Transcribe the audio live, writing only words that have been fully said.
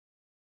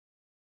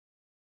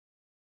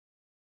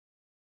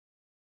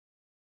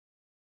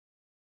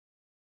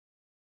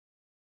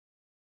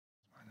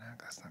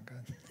That's not good.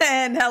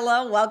 And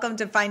hello, welcome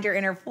to Find Your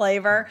Inner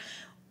Flavor.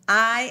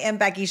 I am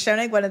Becky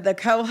Schoenig, one of the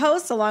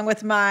co-hosts, along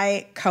with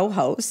my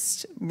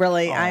co-host.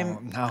 Really,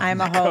 I'm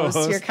a host.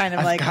 Co-host. You're kind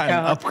of I've like got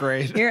an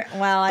upgrade.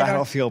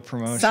 Battlefield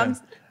promotion.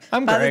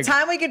 By the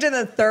time we get to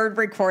the third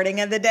recording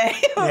of the day,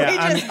 we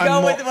just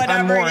go with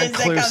whatever it is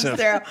inclusive.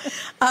 that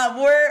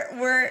comes through.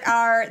 We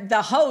are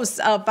the hosts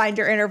of Find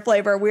Your Inner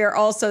Flavor. We are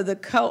also the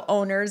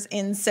co-owners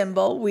in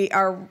Symbol. We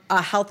are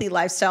a healthy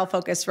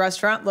lifestyle-focused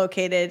restaurant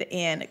located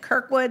in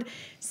Kirkwood,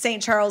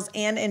 St. Charles,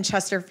 and in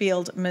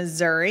Chesterfield,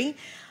 Missouri.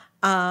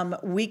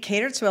 We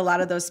cater to a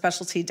lot of those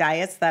specialty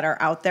diets that are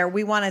out there.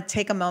 We want to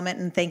take a moment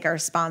and thank our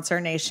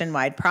sponsor,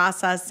 Nationwide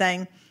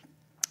Processing,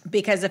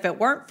 because if it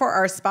weren't for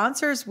our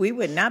sponsors, we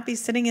would not be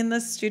sitting in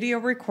the studio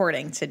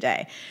recording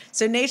today.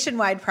 So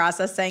Nationwide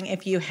Processing,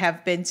 if you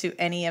have been to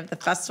any of the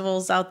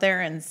festivals out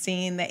there and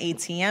seen the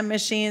ATM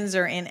machines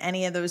or in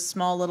any of those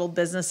small little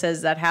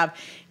businesses that have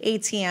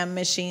ATM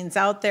machines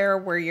out there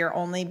where you're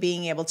only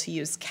being able to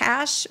use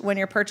cash when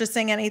you're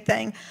purchasing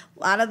anything, a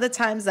lot of the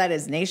times that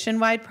is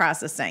Nationwide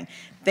Processing.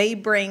 They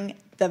bring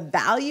the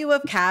value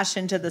of cash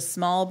into the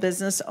small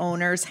business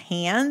owner's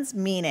hands,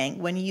 meaning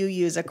when you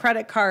use a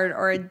credit card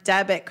or a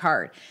debit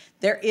card,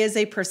 there is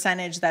a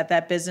percentage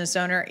that business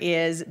owner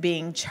is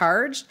being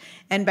charged.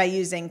 And by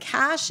using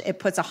cash, it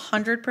puts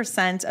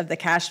 100% of the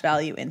cash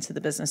value into the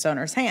business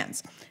owner's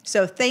hands.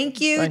 So thank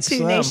you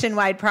to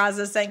Nationwide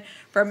Processing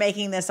for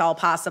making this all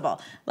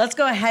possible. Let's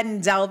go ahead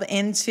and delve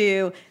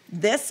into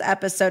this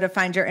episode of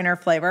Find Your Inner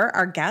Flavor.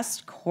 Our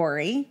guest,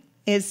 Corey,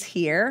 is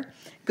here.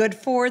 Good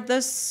for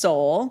the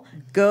soul.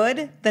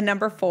 Good, the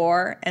number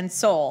 4, and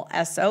soul,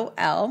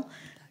 S-O-L.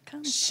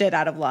 Shit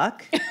out of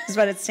luck is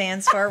what it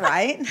stands for,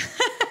 right?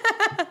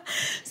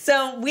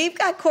 So we've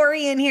got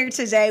Corey in here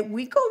today.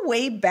 We go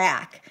way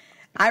back.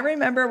 I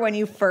remember when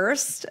you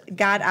first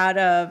got out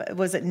of,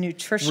 was it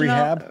nutritional?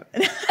 Rehab?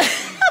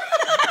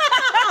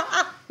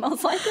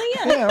 Most likely,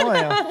 yeah.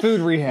 Yeah,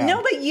 food rehab.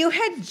 No, but you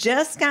had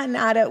just gotten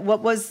out of,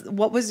 what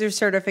was your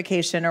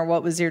certification or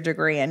what was your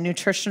degree in?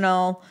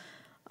 Nutritional?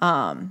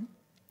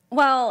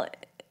 Well,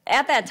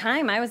 at that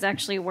time, I was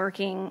actually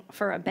working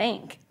for a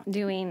bank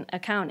doing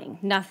accounting,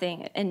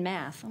 nothing in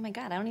math. Oh my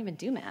God, I don't even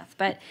do math.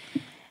 But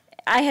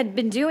I had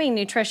been doing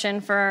nutrition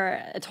for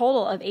a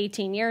total of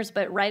 18 years,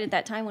 but right at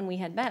that time when we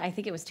had met, I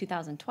think it was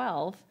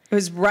 2012.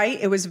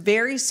 It was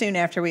very soon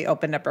after we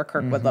opened up our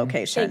Kirkwood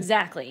location.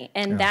 Exactly.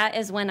 And that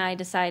is when I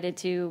decided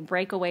to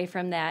break away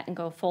from that and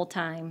go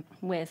full-time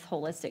with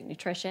holistic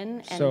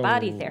nutrition and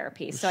body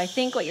therapy. So I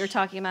think what you're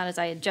talking about is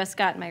I had just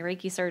gotten my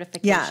Reiki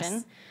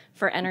certification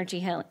for energy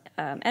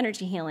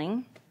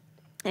healing,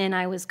 and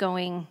I was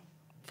going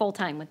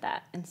full-time with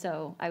that. And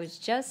so I was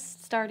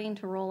just starting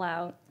to roll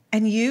out.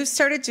 And you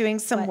started doing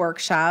some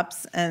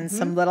workshops and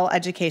some little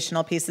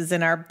educational pieces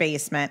in our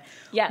basement.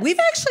 Yes. We've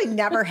actually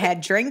never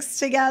had drinks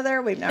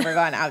together. We've never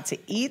gone out to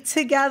eat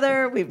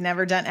together. We've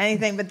never done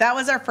anything, but that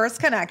was our first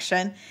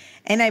connection.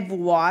 And I've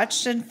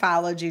watched and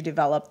followed you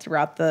develop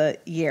throughout the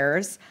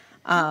years,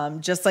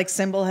 just like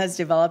Symbol has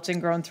developed and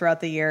grown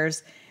throughout the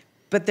years.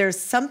 But there's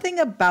something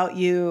about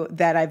you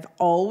that I've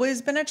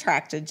always been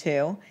attracted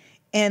to,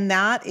 and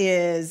that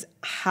is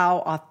how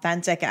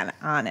authentic and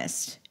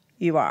honest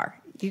you are.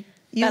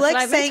 You That's like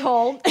what I've saying, been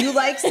told. You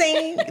like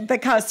saying the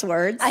cuss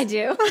words. I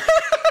do.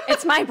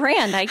 It's my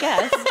brand, I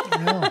guess.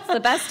 It's the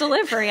best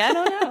delivery. I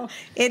don't know.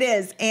 It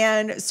is.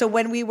 And so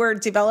when we were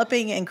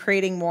developing and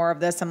creating more of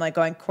this, I'm like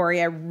going,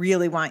 Corey, I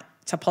really want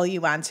to pull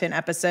you onto an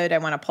episode. I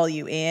want to pull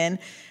you in.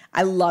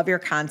 I love your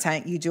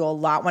content. You do a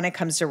lot when it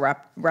comes to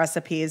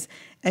recipes,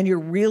 and you're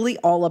really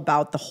all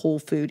about the whole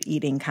food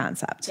eating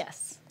concept.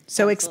 Yes.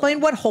 So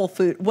explain what whole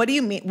food, what do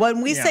you mean?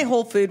 When we say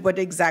whole food, what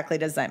exactly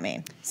does that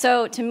mean?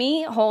 So to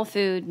me, whole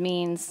food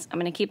means, I'm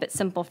going to keep it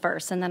simple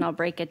first, and then I'll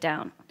break it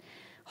down.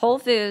 Whole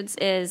foods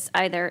is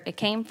either it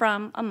came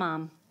from a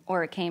mom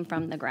or it came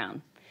from the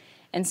ground.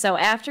 And so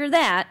after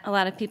that, a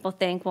lot of people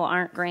think, well,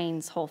 aren't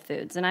grains whole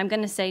foods? And I'm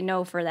going to say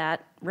no for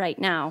that right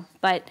now.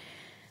 But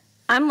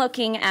I'm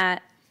looking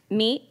at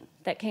meat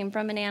that came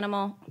from an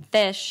animal,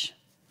 fish,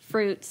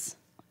 fruits,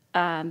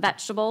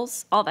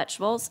 vegetables, all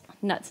vegetables,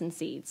 nuts and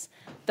seeds.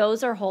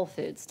 Those are whole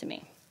foods to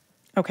me.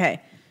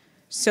 Okay.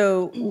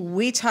 So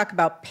we talk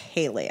about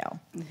paleo.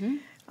 Mm-hmm.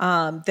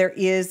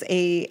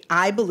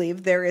 I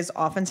believe there is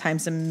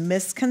oftentimes a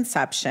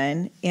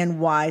misconception in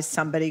why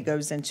somebody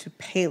goes into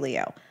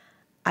paleo.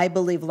 I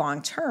believe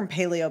long-term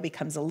paleo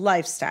becomes a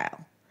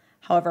lifestyle.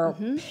 However,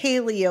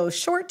 paleo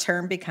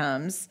short-term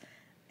becomes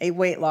a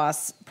weight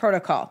loss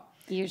protocol.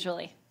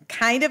 Usually.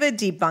 Kind of a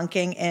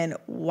debunking in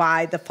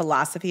why the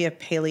philosophy of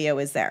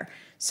paleo is there.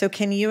 So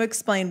can you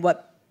explain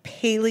what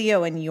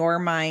paleo in your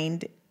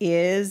mind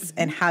is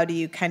and how do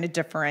you kind of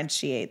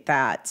differentiate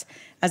that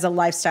as a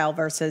lifestyle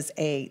versus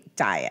a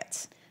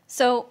diet?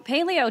 So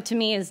paleo to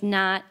me is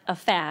not a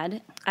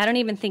fad. I don't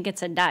even think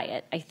it's a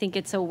diet. I think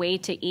it's a way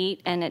to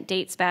eat, and it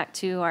dates back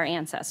to our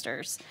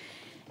ancestors.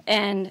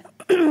 And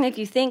if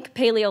you think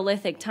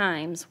Paleolithic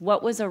times,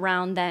 what was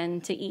around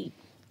then to eat?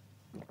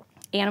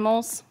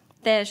 Animals,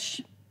 fish,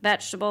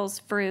 vegetables,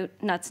 fruit,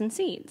 nuts, and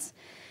seeds.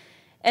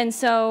 And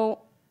so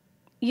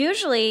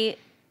usually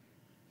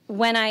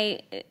when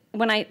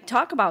I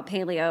talk about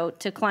paleo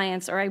to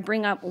clients or I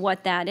bring up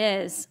what that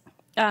is,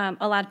 a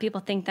lot of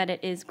people think that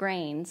it is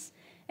grains,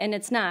 and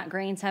it's not.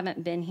 Grains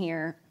haven't been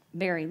here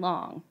very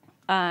long.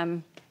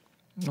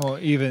 Well,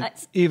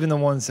 even the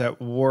ones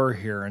that were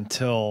here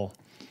until,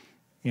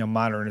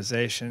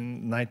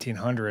 modernization,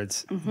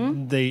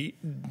 1900s,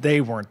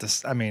 they weren't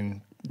this. I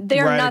mean,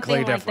 they're radically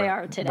nothing different. like they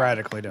are today.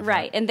 Radically different,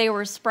 right? And they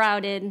were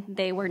sprouted.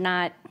 They were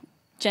not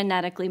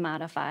genetically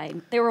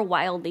modified. They were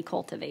wildly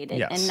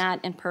cultivated and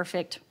not in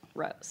perfect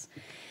rows.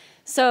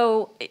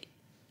 So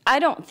I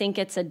don't think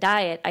it's a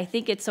diet. I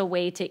think it's a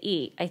way to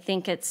eat. I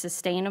think it's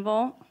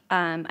sustainable.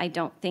 I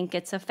don't think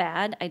it's a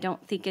fad. I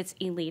don't think it's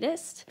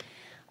elitist.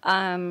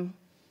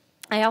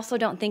 I also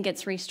don't think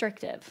it's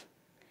restrictive.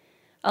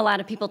 A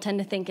lot of people tend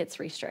to think it's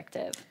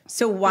restrictive.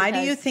 So why do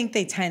you think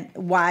they tend?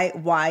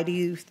 Why do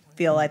you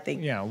feel like they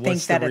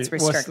think that it's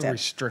restrictive?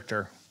 What's the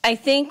restrictor? I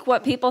think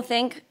what people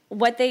think,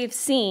 what they've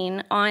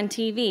seen on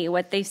TV,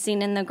 what they've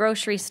seen in the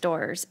grocery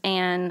stores,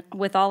 and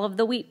with all of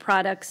the wheat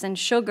products and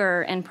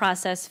sugar and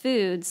processed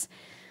foods,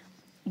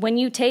 when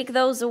you take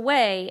those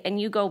away and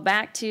you go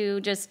back to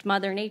just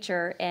Mother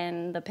Nature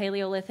and the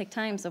Paleolithic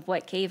times of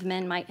what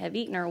cavemen might have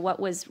eaten or what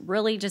was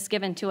really just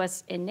given to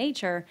us in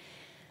nature,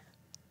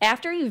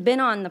 after you've been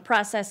on the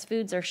processed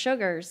foods or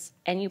sugars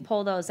and you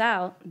pull those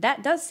out,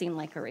 that does seem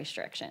like a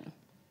restriction.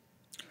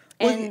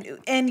 And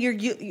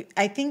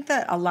I think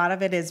that a lot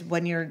of it is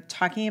when you're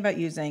talking about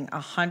using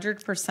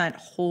 100%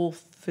 whole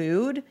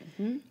food,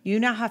 you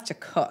now have to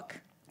cook.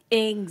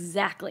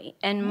 Exactly.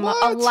 And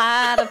a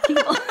lot of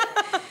people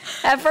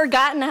have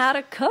forgotten how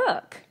to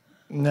cook.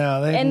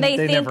 No, they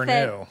think never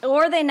knew.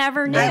 Or they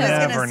never knew. I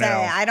was going to say,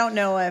 I don't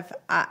know if,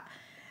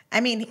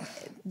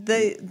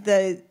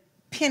 the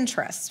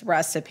Pinterest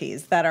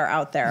recipes that are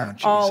out there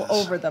all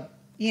over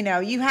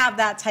you have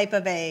that type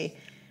of a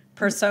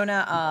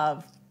persona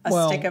of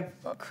a stick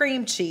of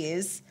cream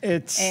cheese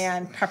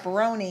and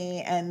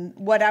pepperoni and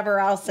whatever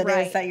else it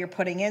is that you're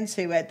putting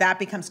into it, that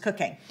becomes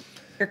cooking.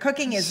 Your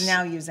cooking is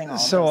now using all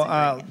of those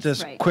ingredients.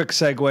 Just quick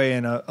segue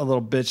in a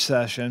little bitch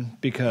session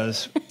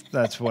because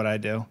that's what I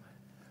do.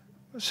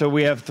 So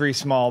we have 3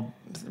 small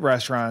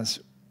restaurants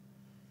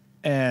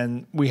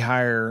and we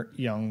hire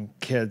young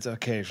kids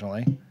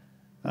occasionally.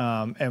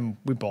 And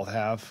we both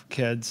have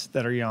kids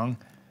that are young.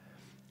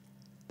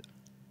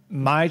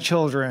 My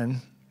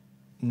children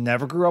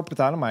never grew up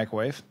without a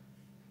microwave,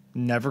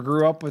 never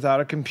grew up without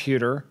a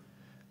computer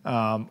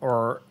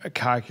or a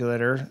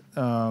calculator.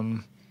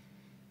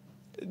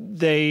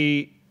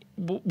 They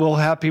will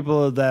have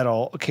people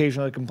that'll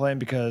occasionally complain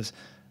because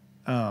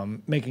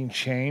making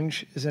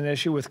change is an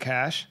issue with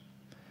cash.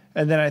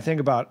 And then I think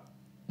about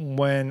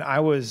when I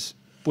was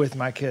with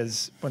my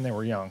kids when they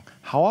were young,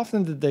 how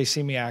often did they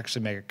see me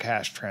actually make a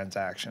cash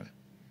transaction?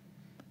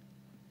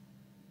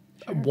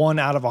 Sure. 1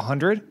 out of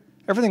 100.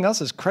 Everything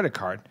else is credit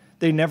card.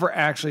 They never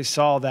actually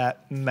saw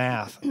that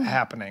math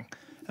happening.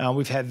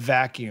 We've had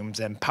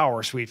vacuums and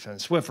power sweeps and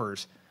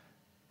Swiffers.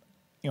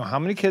 How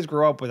many kids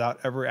grow up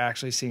without ever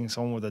actually seeing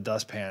someone with a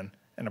dustpan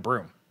and a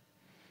broom?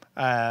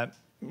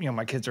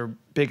 My kids are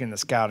big into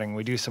scouting.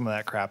 We do some of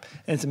that crap.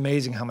 And it's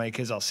amazing how many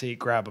kids I'll see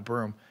grab a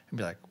broom and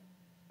be like,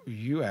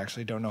 you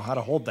actually don't know how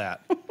to hold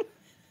that.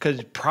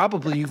 Because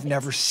probably you've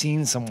never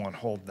seen someone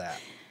hold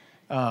that.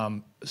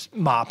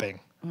 Mopping.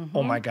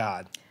 Oh, my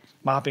God.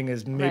 Mopping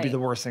is maybe the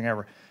worst thing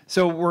ever.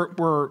 So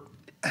we're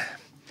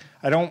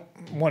I don't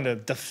want to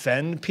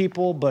defend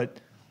people, but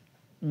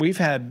we've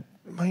had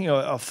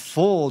a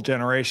full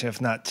generation,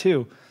 if not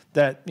 2,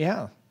 that,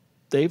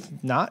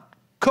 they've not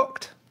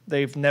cooked.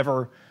 They've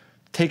never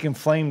taken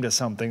flame to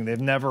something. They've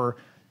never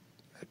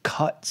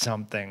cut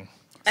something.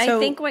 I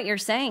think what you're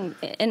saying,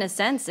 in a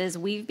sense, is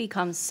we've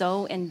become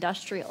so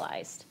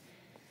industrialized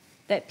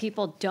that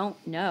people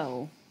don't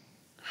know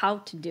how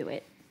to do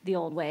it the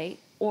old way,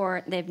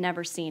 or they've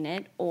never seen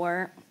it,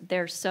 or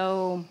they're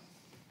so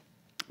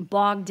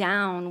bogged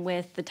down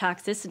with the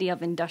toxicity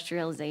of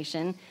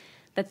industrialization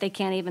that they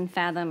can't even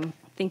fathom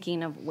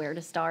thinking of where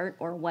to start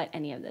or what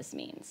any of this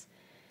means.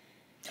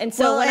 And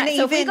so,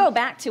 if we go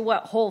back to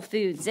what Whole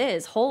Foods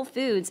is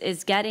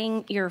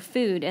getting your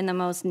food in the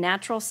most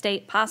natural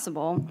state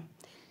possible.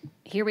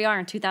 Here we are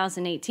in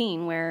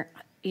 2018 where,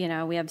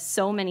 we have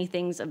so many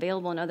things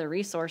available and other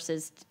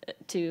resources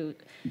to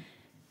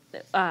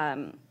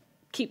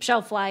keep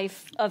shelf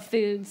life of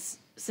foods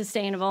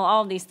sustainable,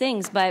 all of these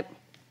things. But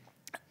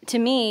to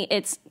me,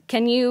 it's,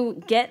 can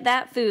you get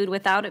that food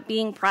without it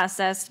being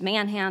processed,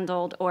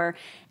 manhandled, or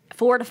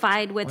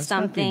fortified with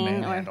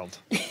something? Manhandled?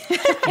 You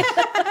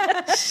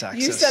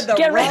said the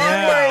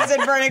wrong words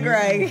in front of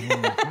Greg.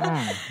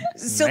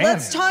 So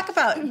let's talk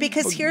about,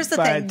 because here's the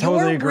thing.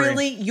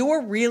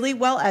 You're really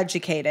well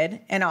educated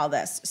in all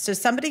this. So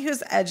somebody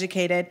who's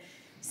educated,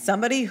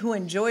 somebody who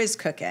enjoys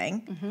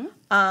cooking.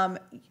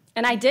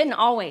 And I didn't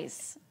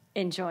always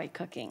enjoy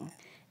cooking.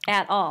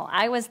 at all.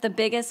 I was the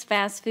biggest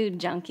fast food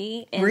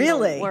junkie in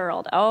Really? the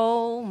world.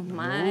 Oh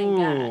my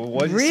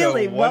God.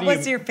 Really? What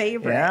was your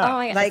favorite? Yeah. Oh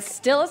my God. Like- It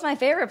still is my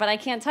favorite, but I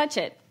can't touch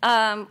it.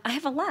 I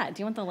have a lot.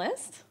 Do you want the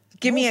list?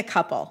 Give me a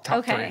couple. Top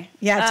Okay. three.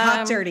 Yeah,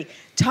 talk dirty.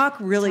 Talk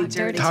really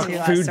dirty Talk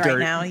to food us right dirt.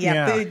 now. Yeah,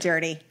 Yeah. food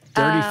dirty.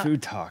 Dirty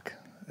food talk.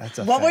 That's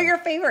a What were thing. your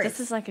favorites? This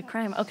is like a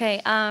crime.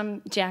 Okay,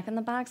 Jack in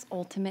the Box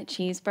Ultimate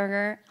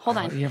Cheeseburger. Hold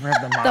on. You ever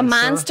have the The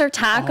Monster? Monster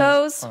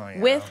tacos Oh, yeah.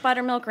 with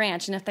buttermilk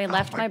ranch. And if they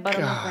left my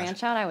buttermilk God.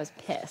 ranch out, I was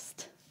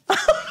pissed.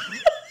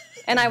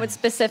 And I would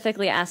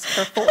specifically ask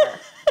for 4.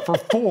 For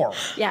 4.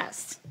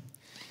 Yes.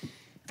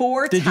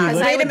 4 Did you times.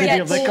 lick- Wait a did minute.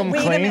 you lick 'em Wait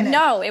a clean? minute.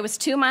 No, it was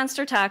 2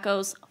 Monster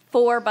tacos,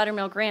 4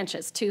 buttermilk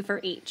ranches, 2 for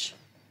each.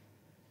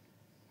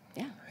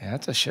 Yeah. Yeah,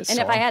 that's a shit And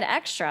if song. I had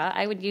extra,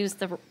 I would use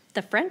the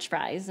French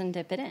fries and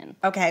dip it in.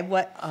 Okay,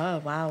 what? Oh,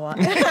 wow.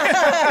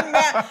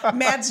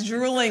 Matt's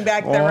drooling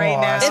back there Oh, right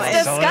now. it's And-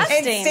 disgusting.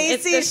 And It's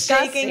Stacey's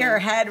disgusting. shaking her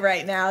head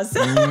right now.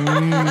 So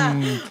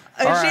and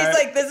she's right.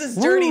 like, this is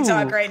dirty Woo.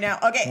 talk right now.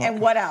 Okay, and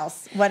what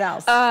else? What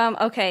else?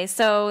 Okay,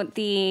 so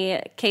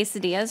the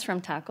quesadillas from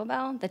Taco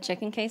Bell, the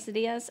chicken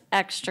quesadillas,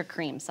 extra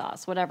cream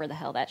sauce, whatever the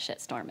hell that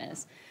shitstorm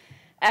is.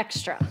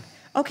 Extra.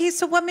 Okay,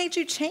 so what made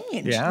you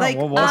change? Yeah, like,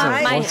 what was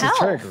it? my What's the health.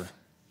 trigger?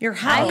 your I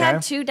health. Okay.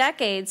 had 2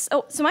 decades.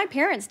 Oh, so my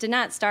parents did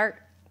not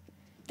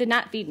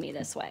feed me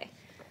this way.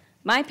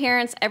 My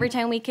parents, every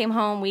time we came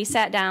home, we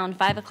sat down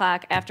 5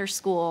 o'clock after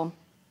school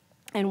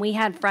and we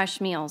had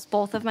fresh meals.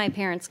 Both of my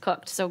parents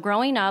cooked. So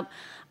growing up,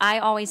 I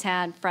always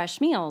had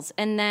fresh meals.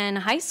 And then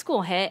high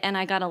school hit and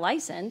I got a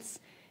license.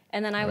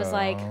 And then I was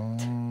like,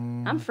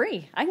 I'm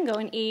free. I can go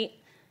and eat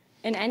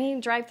in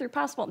any drive-through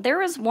possible. There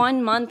was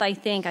 1 month, I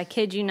think, I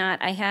kid you not,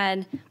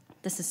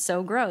 this is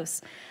so gross.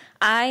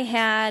 I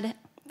had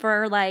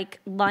for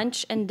like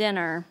lunch and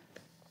dinner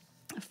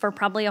for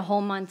probably a whole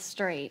month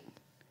straight,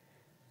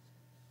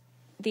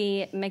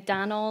 the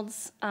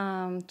McDonald's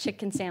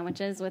chicken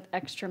sandwiches with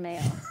extra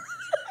mayo.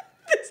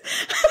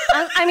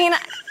 I mean,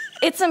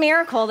 it's a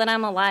miracle that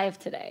I'm alive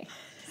today.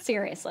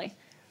 Seriously.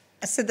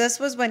 So this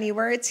was when you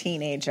were a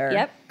teenager.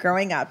 Yep.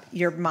 Growing up,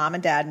 your mom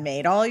and dad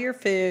made all your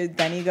food.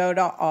 Then you go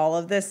to all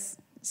of this.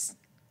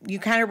 You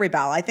kind of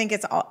rebel. I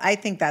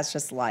think that's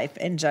just life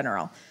in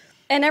general.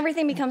 And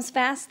everything becomes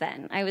fast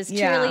then. I was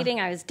Yeah. cheerleading,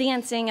 I was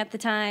dancing at the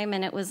time,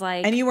 and it was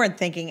like... And you weren't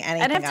thinking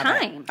anything. have of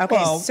time. It. Okay,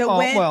 Well, so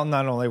when? well,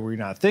 not only were you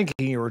not thinking,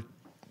 you were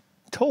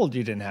told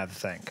you didn't have to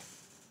think.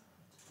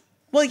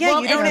 Well, yeah,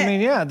 Well, you don't. and- I mean,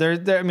 yeah,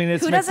 I mean,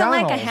 it's Who doesn't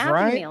McDonald's, like a Happy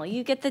right? Meal?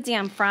 You get the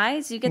damn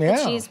fries, you get Yeah.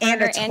 the cheeseburger,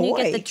 And a and you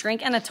get the toy.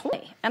 drink and a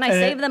toy. And I And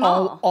save them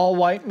all. all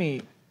white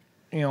meat,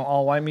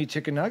 all white meat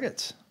chicken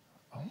nuggets.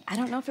 I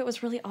don't know if it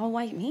was really all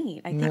white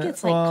meat. I think Yeah,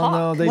 it's like well, caulk.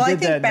 no, they Well, I did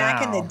think that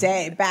back now. in the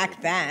day,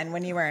 back then,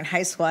 when you were in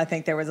high school, I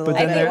think there was a But little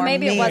then bit there- more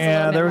maybe it meat. was a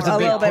little bit there was more. a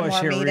big little bit push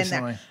more here meat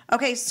recently. in there.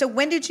 Okay, so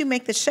when did you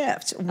make the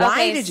shift? Why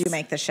Okay, did you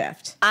make the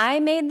shift? I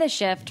made the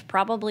shift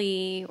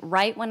probably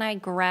right when I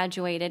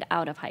graduated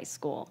out of high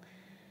school.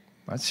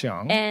 That's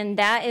young. And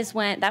that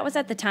was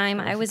at the time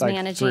I was like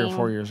managing 3 or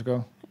 4 years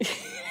ago.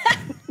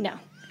 No.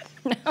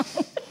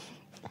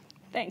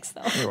 Thanks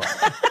though. You're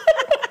welcome.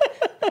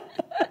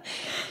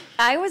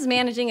 I was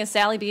managing a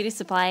Sally Beauty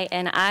Supply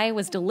and I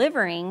was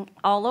delivering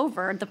all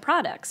over the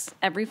products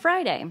every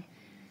Friday.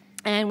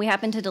 And we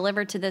happened to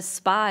deliver to this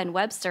spa in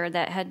Webster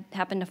that had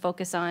happened to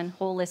focus on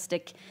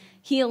holistic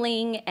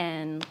healing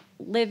and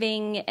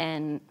living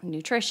and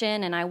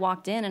nutrition. And I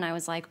walked in and I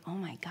was like, oh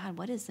my God,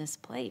 what is this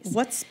place?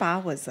 What spa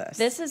was this?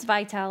 This is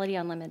Vitality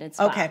Unlimited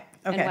Spa Okay.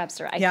 in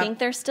Webster. I Yep. think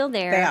they're still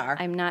there. They are.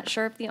 I'm not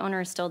sure if the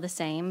owner is still the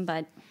same,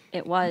 but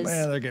it was.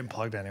 Yeah, they're getting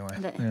plugged anyway.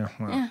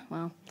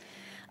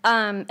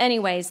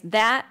 Anyways,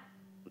 that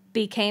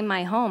became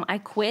my home. I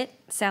quit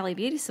Sally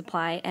Beauty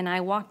Supply and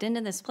I walked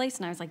into this place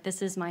and I was like,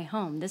 this is my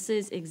home. This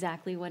is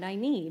exactly what I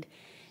need.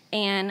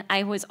 And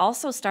I was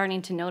also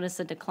starting to notice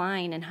a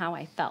decline in how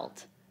I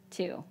felt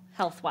too,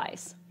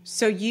 health-wise.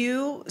 So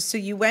you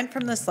went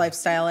from this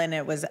lifestyle and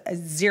it was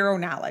zero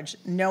knowledge,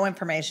 no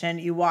information.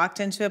 You walked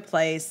into a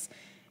place,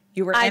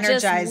 you were I just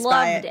energized by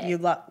loved it. it.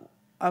 You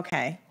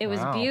okay. It was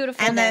Wow.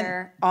 beautiful And then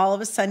there. all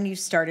of a sudden you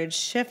started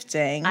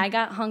shifting. I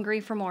got hungry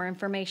for more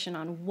information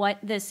on what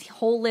this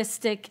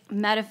holistic,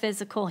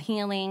 metaphysical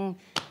healing,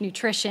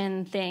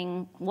 nutrition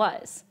thing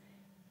was.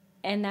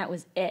 And that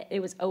was it. It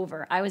was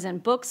over. I was in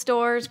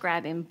bookstores,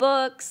 grabbing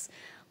books,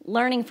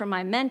 learning from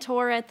my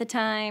mentor at the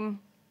time.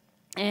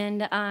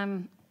 And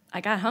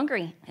I got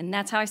hungry. And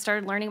that's how I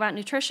started learning about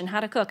nutrition,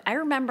 how to cook. I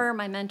remember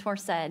my mentor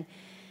said,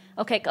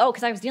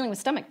 because I was dealing with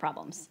stomach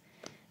problems.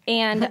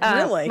 And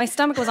Really? my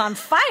stomach was on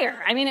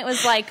fire. I mean, it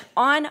was like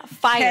on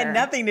fire. It had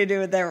nothing to do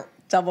with their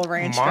double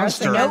ranch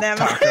Monster dressing on them.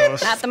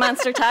 tacos. Not the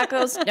monster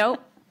tacos. Nope.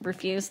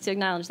 Refused to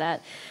acknowledge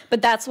that.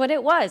 But that's what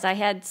it was. I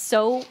had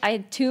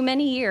too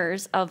many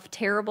years of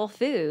terrible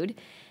food.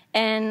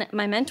 And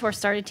my mentor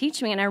started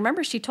teaching me. And I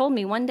remember she told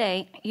me one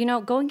day,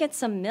 go and get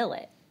some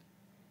millet.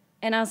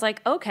 And I was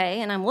like,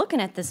 okay. And I'm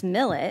looking at this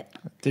millet.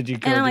 Did you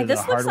go And I'm to like, the this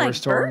looks hardware like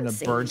store and the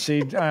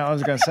birdseed. birdseed? I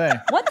was going to say.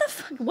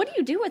 What do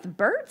you do with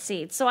bird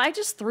seed? So I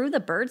just threw the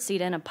bird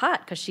seed in a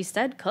pot because she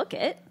said cook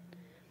it.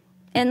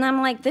 And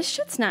I'm like, this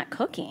shit's not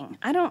cooking.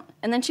 And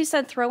then she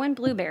said, throw in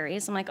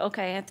blueberries. I'm like,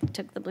 okay, I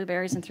took the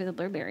blueberries and threw the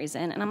blueberries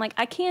in. And I'm like,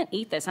 I can't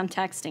eat this. I'm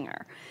texting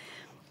her.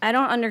 I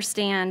don't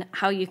understand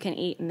how you can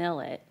eat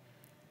millet.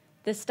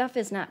 This stuff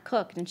is not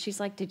cooked. And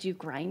she's like, did you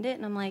grind it?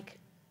 And I'm like,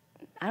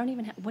 I don't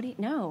even have,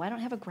 no, I don't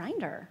have a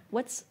grinder.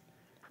 What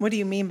do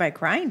you mean by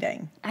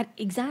grinding?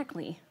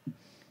 Exactly.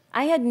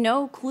 I had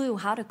no clue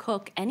how to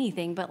cook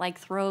anything but like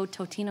throw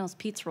Totino's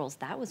pizza rolls.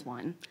 That was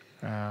one.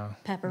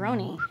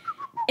 Pepperoni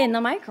in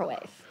the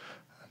microwave.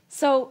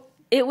 So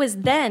it was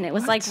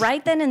like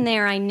right then and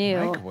there I knew.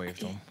 Microwaved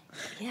them.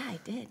 Yeah, I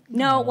did.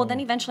 No, well then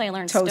eventually I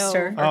learned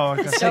toaster. stove. Oh, I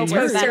was gonna say,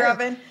 Toaster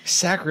oven.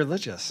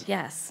 Sacrilegious.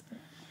 Yes.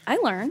 I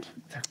learned.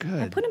 They're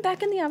good. I put them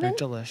back in the oven. They're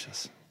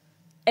delicious.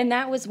 And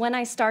that was when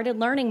I started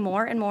learning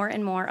more and more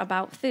and more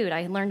about food.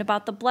 I learned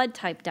about the blood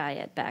type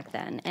diet back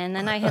then. And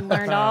then I had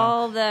learned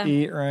all the...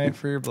 Eat right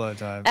for your blood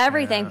type.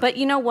 Everything. Yeah. But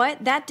you know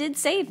what? That did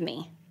save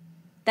me.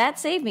 That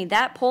saved me.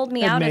 That pulled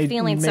me out of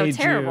feeling so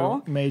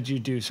terrible. Made you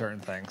do certain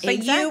things.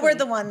 But you were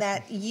the one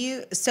that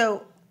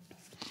so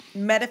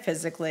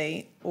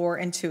metaphysically or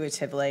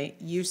intuitively,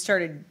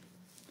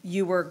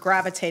 you were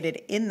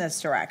gravitated in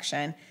this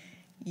direction.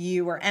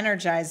 You were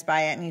energized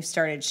by it and you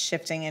started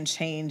shifting and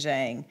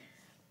changing.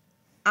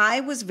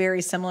 I was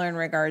very similar in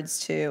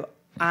regards to,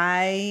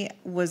 I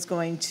was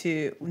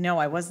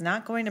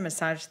not going to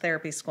massage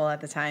therapy school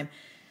at the time.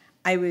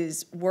 I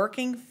was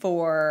working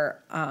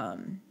for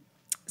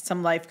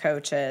some life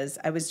coaches.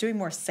 I was doing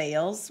more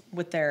sales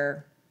with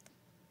their,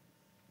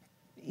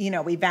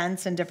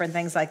 events and different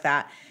things like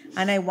that.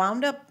 And I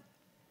wound up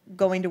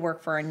going to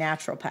work for a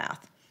naturopath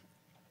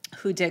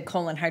who did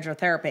colon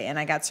hydrotherapy, and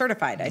I got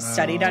certified. I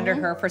studied under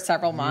her for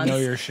several months. Know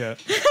your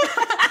shit.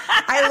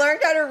 I learned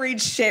how to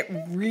read shit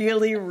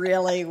really,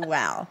 really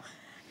well.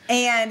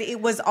 And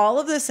it was all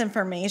of this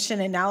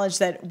information and knowledge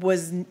that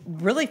was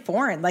really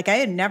foreign. Like I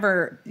had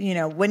never,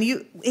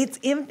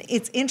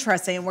 it's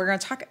interesting. And we're going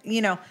to talk,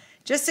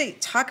 just to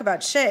talk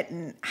about shit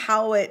and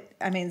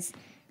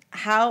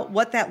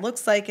what that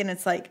looks like. And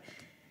it's like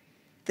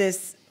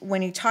this,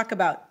 when you talk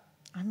about,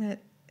 I'm going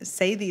to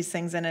say these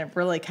things in a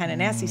really kind of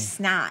nasty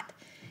snot,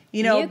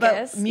 mucus,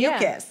 but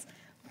mucus. Yeah.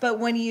 But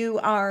when you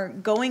are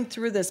going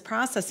through this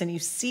process and you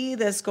see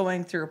this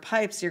going through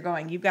pipes, you've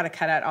got to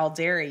cut out all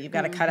dairy. You've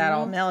got to cut out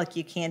all milk.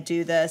 You can't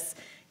do this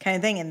kind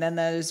of thing. And then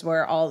those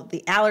where all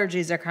the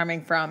allergies are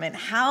coming from and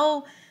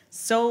how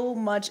so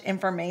much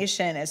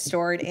information is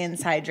stored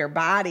inside your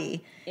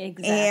body.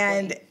 Exactly.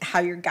 And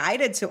how you're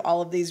guided to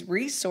all of these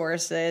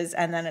resources.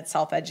 And then it's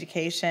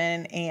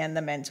self-education and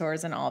the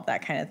mentors and all of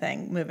that kind of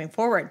thing moving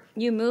forward.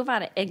 You move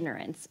out of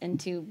ignorance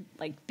into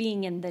like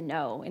being in the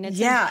know. And it's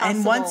impossible.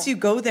 And once you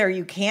go there,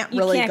 you can't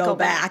really go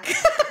back.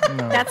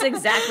 No. That's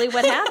exactly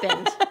what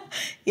happened.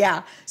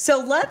 Yeah. So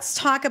let's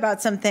talk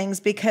about some things,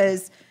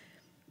 because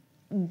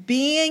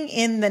being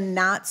in the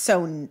not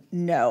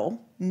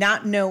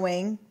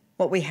knowing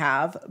what we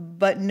have,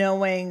 but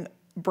knowing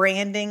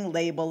branding,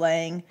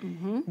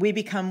 labeling, we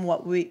become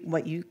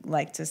what you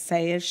like to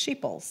say is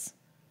sheeples.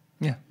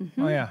 Yeah.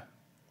 Oh, yeah.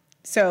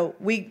 So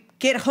we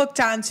get hooked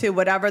onto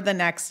whatever the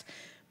next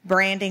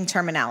branding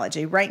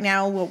terminology. Right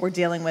now, what we're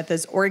dealing with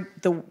is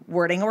the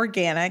wording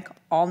organic,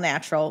 all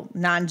natural,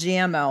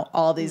 non-GMO,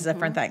 all these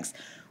different things.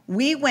 I'm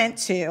going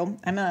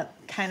to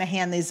kind of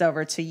hand these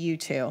over to you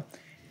two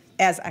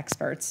as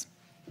experts.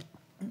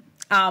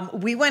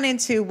 We went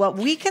into what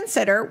we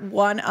consider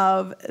one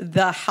of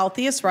the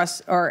healthiest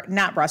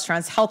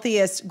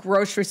healthiest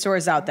grocery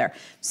stores out there.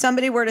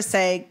 Somebody were to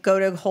say, go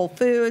to Whole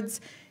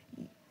Foods.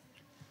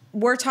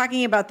 We're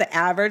talking about the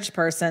average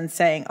person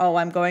saying, oh,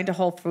 I'm going to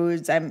Whole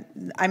Foods. I'm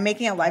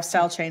making a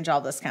lifestyle change,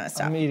 all this kind of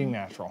stuff. I'm eating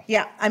natural.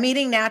 Yeah, I'm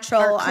eating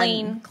natural. Or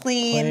clean. I'm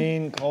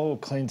clean. Oh,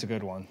 clean's a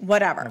good one.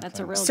 Whatever. That's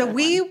a real So good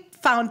we one.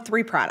 found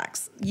 3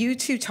 products. You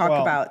two talk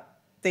about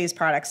these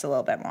products a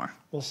little bit more.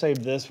 We'll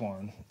save this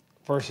one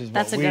versus what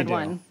That's a we good do.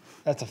 one.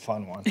 That's a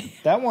fun one.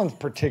 That one's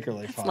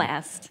particularly fun.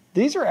 Last.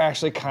 These are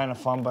actually kind of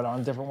fun, but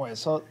on different ways.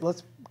 So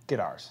let's get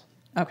ours.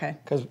 Okay.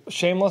 Because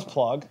shameless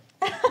plug.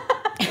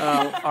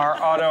 Our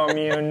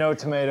autoimmune no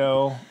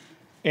tomato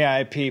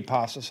AIP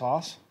pasta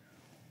sauce,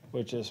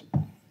 which is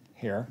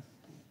here,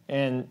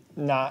 and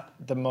not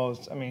the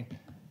most.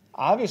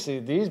 Obviously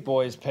these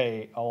boys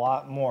pay a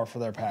lot more for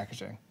their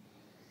packaging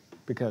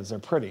because they're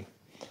pretty.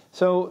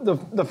 So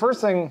the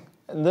first thing,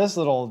 this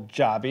little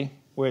jobby,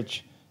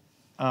 which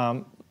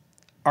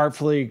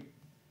artfully,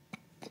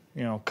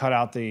 cut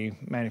out the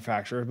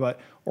manufacturer, but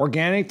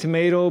organic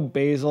tomato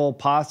basil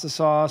pasta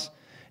sauce.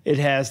 It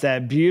has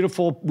that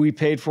beautiful, we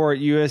paid for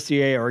it,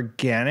 USDA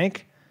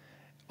organic,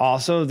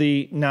 also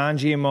the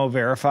non-GMO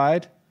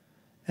verified,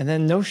 and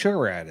then no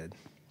sugar added.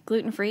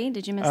 Gluten-free?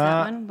 Did you miss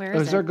that one? Where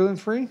is it? Is there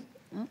gluten-free?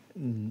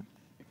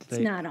 It's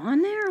not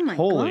on there? Oh my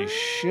Holy God.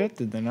 shit,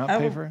 did they not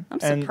pay for it? I'm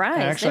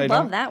surprised. Actually, They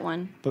love that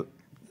one. But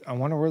I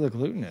wonder where the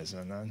gluten is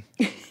then. Or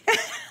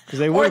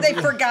they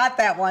forgot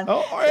that one.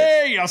 Oh,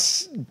 hey,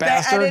 yes,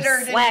 bastard. The editor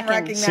didn't Slacking.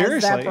 recognize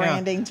Seriously, that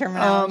branding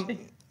terminology.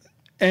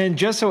 And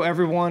just so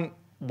everyone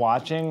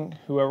watching,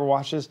 whoever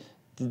watches,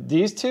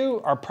 These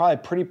two are probably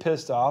pretty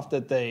pissed off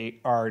that they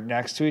are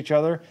next to each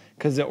other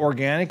because the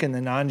organic and the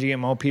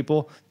non-GMO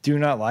people do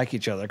not like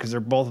each other because they're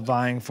both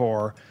vying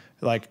for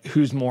like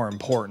who's more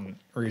important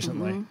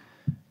recently.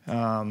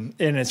 And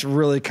it's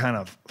really kind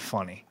of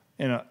funny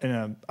in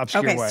a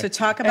obscure way. Okay, so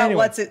talk about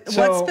what's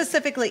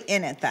specifically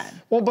in it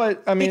then. Well,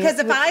 but I mean, because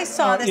if I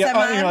saw this,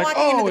 I'm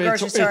walking into the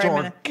grocery store. It's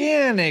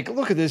organic.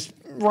 Look at this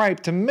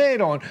ripe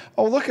tomato, and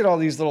look at all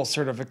these little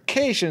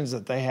certifications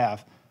that they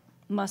have.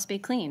 Must be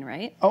clean,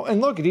 right? Oh,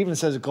 and look, it even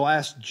says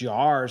glass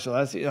jar, so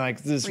that's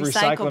like this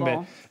recycling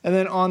bit. And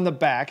then on the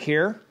back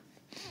here,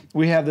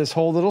 we have this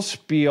whole little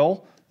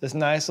spiel, this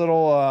nice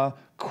little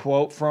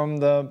quote from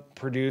the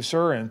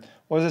producer, and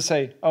what does it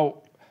say?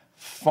 Oh,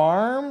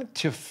 farm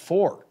to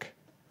fork.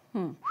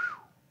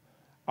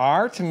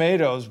 Our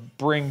tomatoes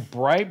bring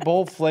bright,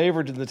 bold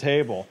flavor to the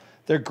table.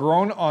 They're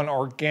grown on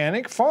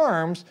organic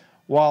farms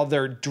while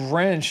they're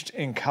drenched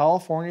in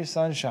California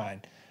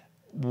sunshine.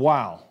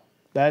 Wow.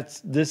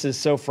 This is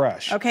so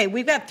fresh. Okay,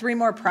 we've got 3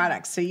 more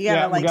products, so you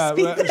gotta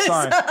speed this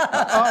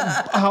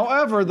up.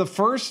 However, the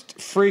first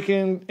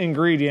freaking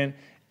ingredient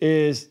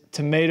is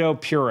tomato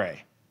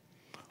puree,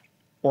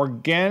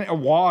 organic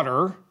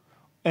water,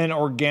 and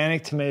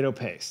organic tomato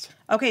paste.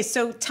 Okay,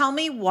 so tell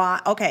me why.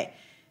 Okay,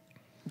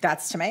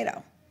 that's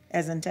tomato,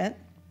 isn't it?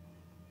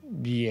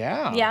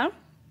 Yeah. Yeah.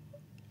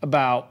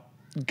 About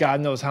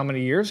God knows how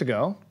many years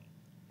ago.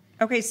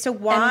 Okay, so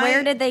why? And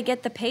where did they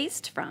get the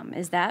paste from?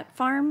 Is that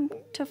farm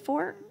to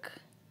fork?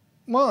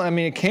 Well, I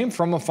mean, it came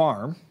from a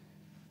farm.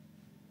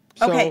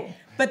 So, okay,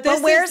 but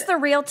where's the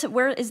real?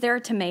 Where is there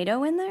a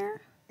tomato in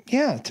there?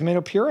 Yeah, tomato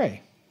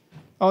puree.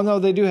 Oh no,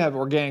 they do have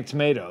organic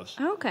tomatoes.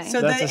 Okay,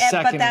 So that's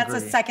a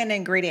second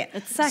ingredient.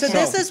 It's second. So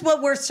this is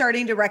what we're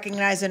starting to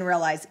recognize and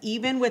realize,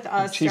 even with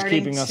us She's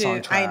starting keeping us to.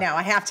 on track. I know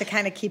I have to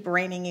kind of keep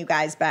reining you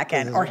guys back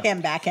in, or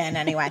him back in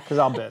anyway. Because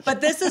I'll bitch. But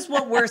this is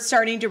what we're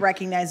starting to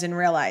recognize and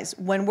realize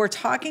when we're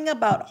talking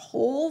about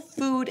whole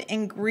food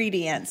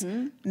ingredients.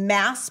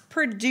 Mass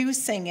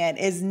producing it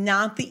is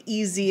not the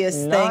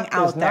easiest thing out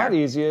there. It's not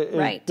easy.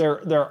 Right.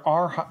 There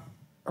are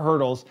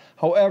hurdles.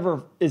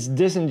 However, it's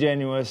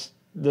disingenuous.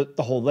 The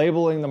whole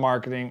labeling, the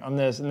marketing on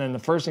this, and then the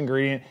first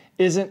ingredient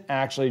isn't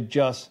actually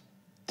just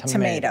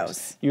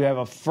tomatoes. You have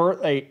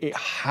a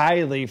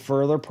highly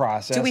further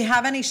process. Do we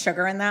have any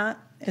sugar in that?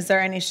 Is there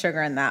any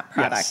sugar in that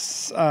product?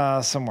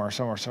 Yes, somewhere.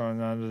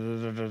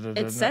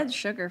 It said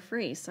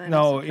sugar-free. So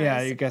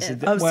I guess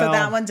it did. Oh, so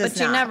that one does but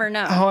not. you never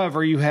know.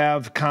 However, you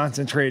have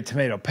concentrated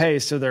tomato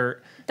paste,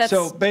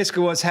 so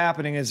basically what's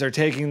happening is they're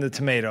taking the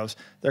tomatoes,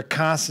 they're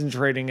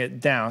concentrating it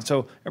down.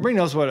 So everybody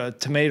knows what a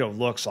tomato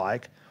looks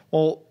like.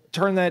 Well,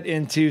 turn that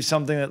into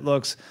something that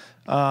looks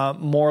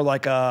more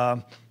like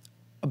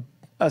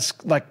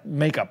like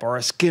makeup or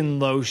a skin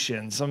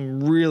lotion.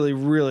 Some really,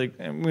 really,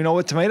 we know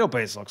what tomato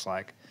paste looks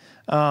like.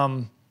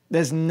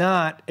 There's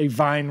not a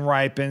vine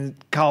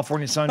ripened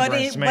California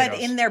sun-drenched tomatoes. But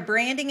in their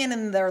branding and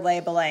in their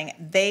labeling,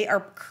 they are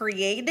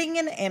creating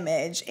an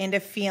image and a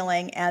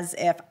feeling as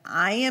if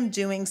I am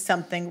doing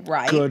something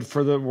right. Good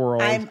for the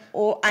world. I'm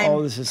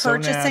this is so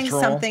purchasing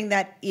natural. something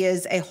that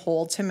is a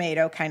whole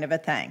tomato kind of a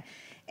thing.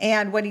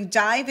 And when you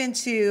dive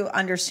into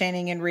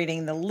understanding and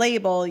reading the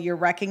label, you're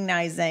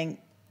recognizing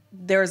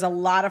there's a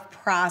lot of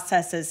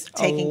processes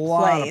taking place. A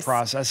lot of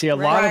process. See, a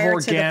lot of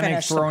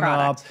organic thrown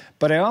up.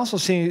 But I also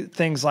see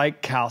things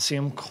like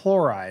calcium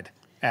chloride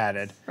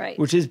added,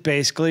 which is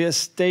basically a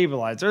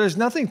stabilizer. There's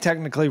nothing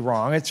technically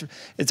wrong.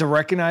 It's a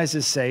recognized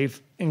as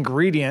safe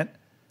ingredient.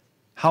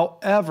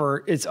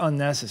 However, it's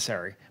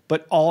unnecessary.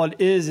 But all it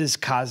is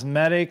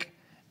cosmetic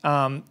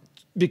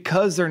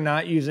because they're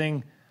not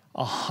using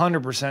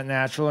 100%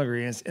 natural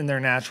ingredients in their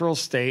natural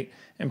state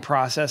and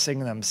processing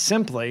them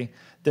simply.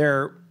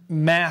 They're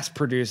mass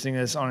producing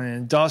this on an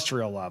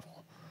industrial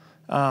level.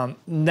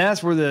 And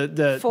that's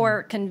where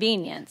for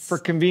convenience. For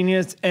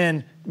convenience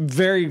and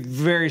very,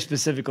 very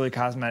specifically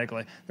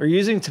cosmetically. They're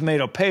using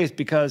tomato paste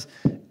because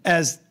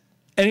as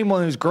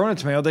anyone who's grown a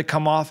tomato, they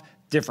come off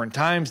different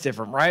times,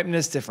 different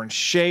ripeness, different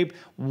shape,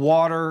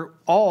 water,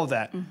 all of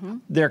that.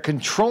 They're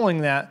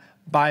controlling that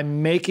by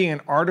making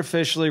an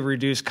artificially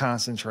reduced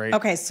concentrate.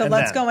 Okay, so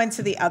let's go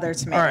into the other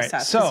tomato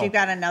stuff. So you've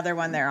got another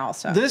one there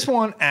also. This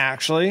one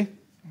actually,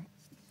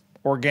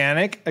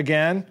 organic,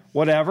 again,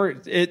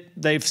 whatever.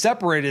 They've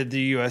separated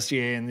the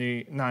USDA and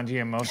the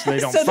non-GMO, so they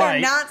don't so fight.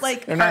 They're not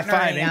like they're not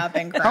fighting. Up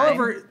and crying.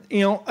 However,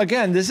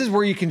 again, this is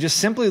where you can just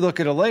simply look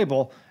at a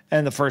label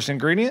and the first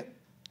ingredient,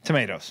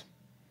 tomatoes,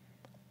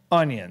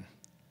 onion,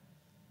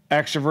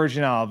 extra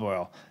virgin olive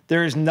oil.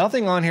 There is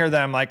nothing on here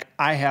that I'm like,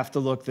 I have to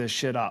look this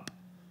shit up.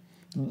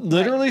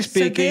 Literally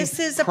speaking, so this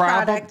is a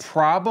product.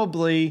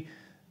 Probably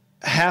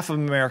half of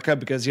America,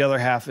 because the other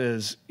half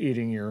is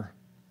eating your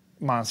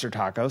monster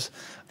tacos.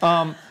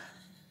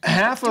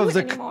 Half of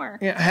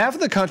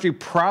the country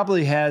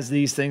probably has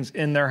these things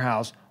in their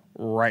house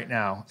right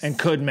now and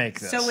could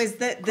make this. So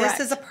this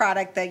is a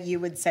product that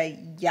you would say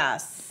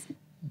yes.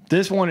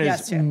 This one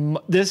is.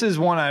 This is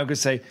one I would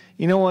say.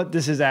 You know what?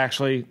 This is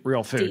actually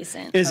real food.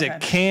 Decent. Is it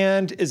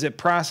canned? Is it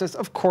processed?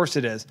 Of course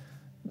it is.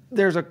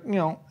 there's a,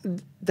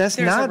 that's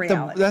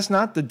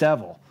not the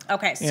devil.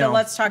 Okay, so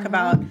let's talk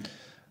about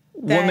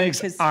what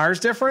makes ours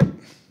different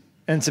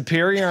and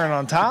superior and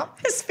on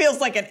top. This feels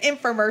like an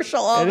infomercial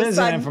all of a sudden. It is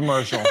an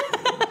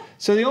infomercial.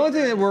 So the only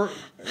thing that we're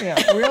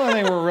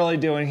really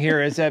doing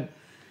here is that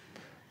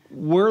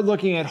we're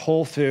looking at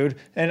whole food,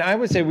 and I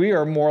would say we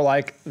are more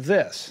like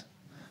this.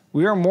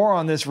 We are more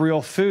on this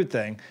real food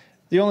thing.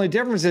 The only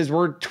difference is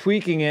we're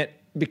tweaking it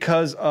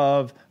because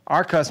of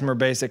our customer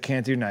base that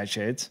can't do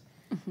nightshades,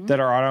 that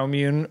are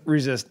autoimmune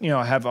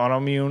have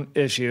autoimmune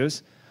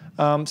issues.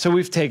 So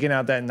we've taken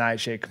out that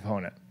nightshade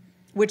component.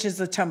 Which is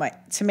the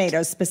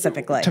tomatoes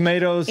specifically.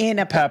 Tomatoes, in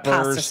a peppers,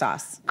 pasta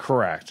sauce.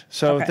 Correct.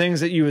 So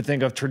things that you would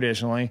think of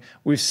traditionally.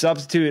 We've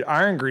substituted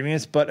our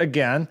ingredients, but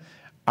again,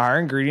 our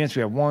ingredients,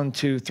 we have 1,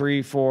 2,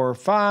 3, 4,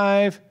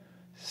 5,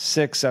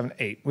 6, 7,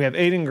 8. We have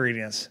 8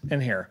 ingredients in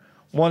here.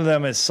 One of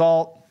them is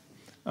salt.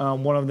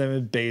 One of them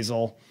is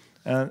basil.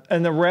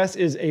 And the rest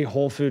is a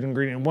whole food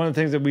ingredient. One of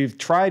the things that we've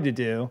tried to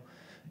do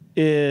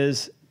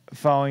is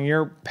following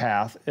your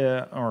path,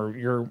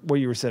 or what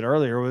you said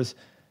earlier, was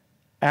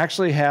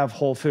actually have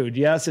whole food.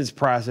 Yes, it's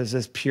processed,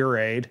 it's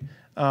pureed,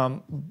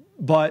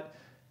 but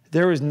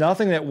there was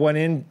nothing that went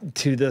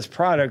into this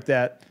product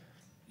that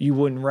you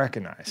wouldn't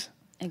recognize.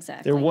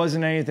 Exactly. There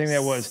wasn't anything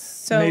that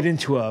was made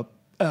into a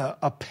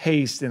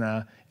paste in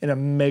a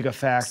mega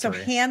factory.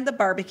 So hand the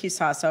barbecue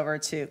sauce over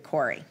to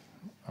Corey.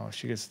 Oh,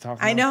 she gets to talk.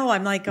 I know.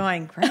 I'm like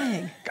going,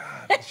 Greg.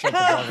 God, shut the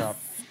fuck up.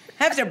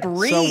 I have to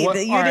breathe. So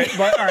all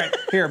right,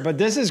 here, but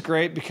this is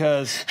great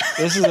because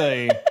this is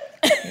a.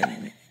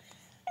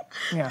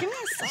 Yeah. Give me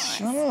a sauce.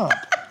 Shut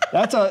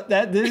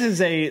up. This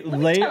is a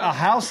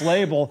house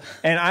label,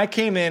 and I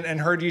came in and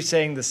heard you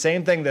saying the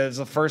same thing that is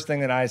the first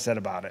thing that I said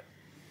about it.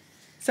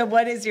 So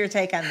what is your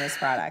take on this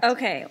product?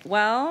 Okay,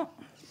 well,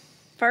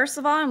 first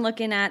of all, I'm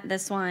looking at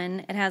this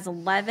one. It has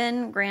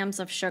 11 grams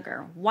of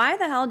sugar. Why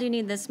the hell do you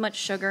need this much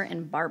sugar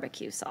in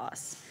barbecue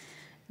sauce?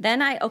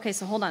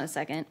 So hold on a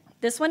second.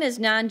 This one is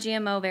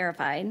non-GMO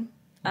verified.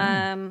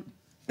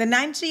 The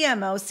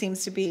non-GMO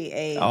seems to be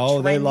a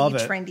they love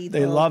it. trendy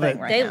They love thing it.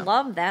 right They now.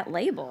 love that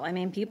label. I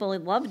mean, people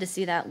would love to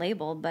see that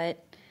label,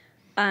 but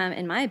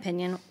in my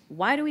opinion,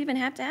 why do we even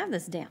have to have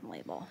this damn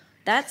label?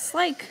 That's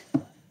like...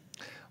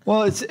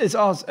 Well, it's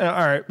also,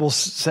 all right, we'll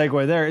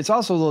segue there. It's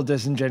also a little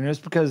disingenuous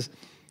because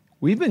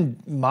we've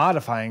been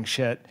modifying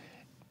shit.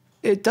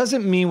 It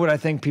doesn't mean what I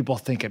think people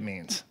think it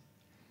means.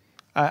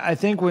 I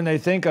think when they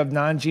think of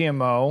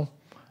non-GMO,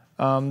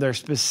 they're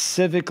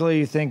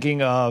specifically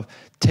thinking of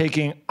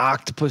taking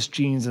octopus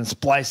genes and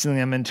splicing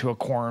them into a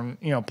corn,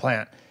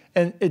 plant.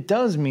 And it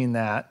does mean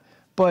that,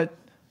 but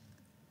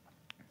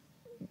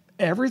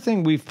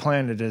everything we've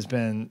planted has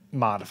been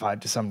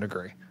modified to some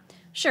degree.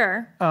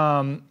 Sure.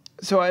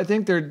 So I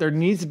think there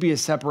needs to be a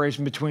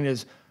separation between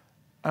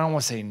I don't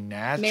want to say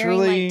naturally.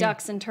 Marrying like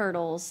ducks and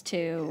turtles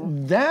to...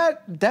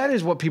 That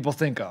is what people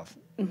think of.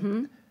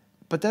 Mm-hmm.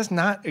 But that's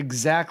not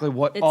exactly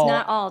what It's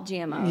not all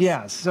GMOs.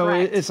 Yeah, so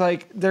it's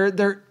like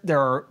there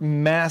are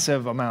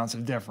massive amounts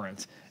of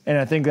difference. And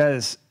I think that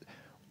has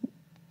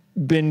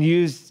been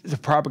used to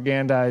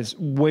propagandize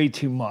way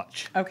too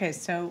much. Okay,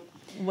 so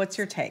what's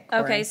your take,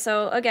 Corey? Okay,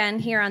 so again,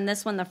 here on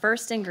this one, the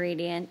first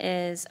ingredient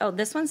is... Oh,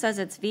 this one says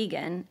it's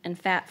vegan and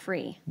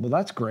fat-free. Well,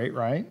 that's great,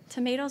 right?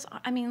 Tomatoes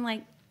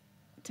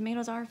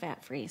are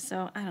fat-free,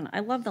 so I don't know. I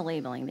love the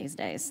labeling these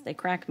days. They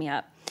crack me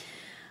up.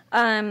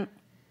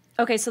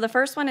 Okay, so the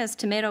first one is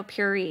tomato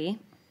puree.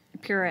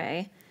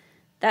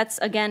 That's,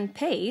 again,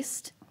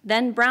 paste.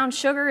 Then brown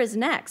sugar is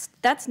next.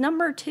 That's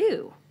number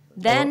 2.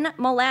 Then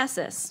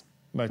molasses.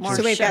 More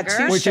So we've got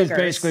sugar. two Which is sugars.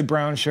 basically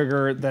brown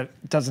sugar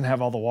that doesn't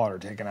have all the water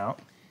taken out.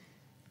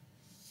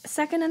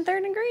 Second and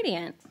third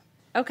ingredient.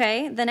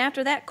 Okay, then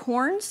after that,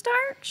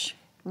 cornstarch.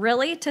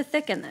 Really, to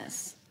thicken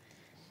this,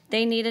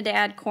 they needed to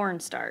add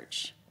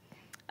cornstarch.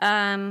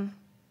 Then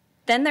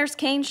there's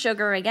cane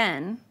sugar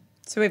again.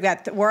 So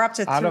we're up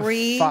to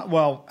 3.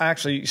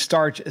 Actually,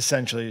 starch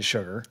essentially is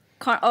sugar.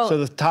 So So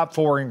the top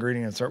 4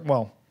 ingredients are,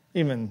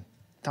 even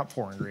top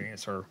 4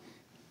 ingredients are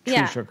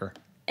true sugar.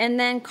 And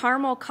then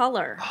caramel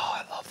color.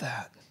 Oh, I love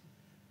that.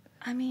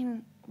 I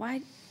mean,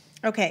 why?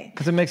 Okay.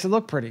 Because it makes it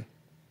look pretty.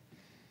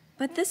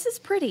 But this is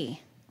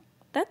pretty.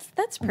 That's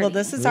pretty. Well,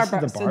 this is This our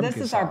is the so this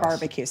barbecue is our sauce.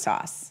 barbecue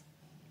sauce.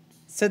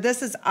 So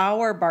this is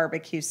our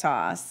barbecue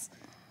sauce,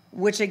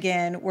 which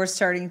again we're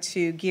starting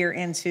to gear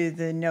into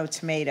the no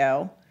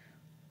tomato,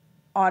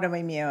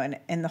 autoimmune,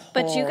 and the whole.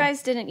 But you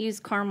guys didn't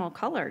use caramel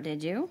color,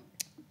 did you?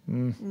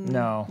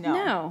 No.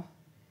 No.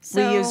 We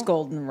So, use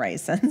golden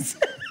raisins.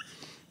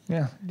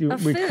 Yeah, a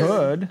we food.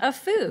 could. A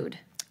food.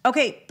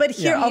 Okay, but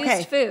here, Yeah. okay.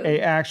 Used food. A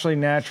actually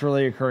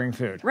naturally occurring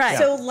food. Right.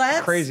 So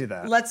let's Crazy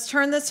that. let's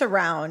turn this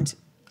around,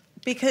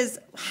 because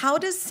how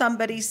does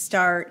somebody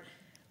start?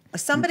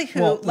 Somebody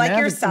who like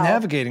yourself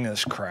navigating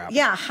this crap.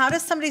 Yeah, how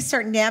does somebody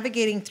start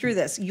navigating through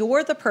this?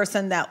 You're the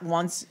person that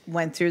once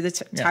went through the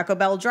Taco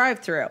Bell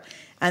drive-thru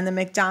and the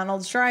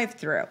McDonald's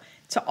drive-thru,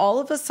 to all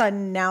of a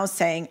sudden now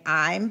saying,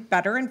 I'm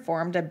better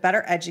informed, I'm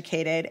better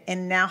educated,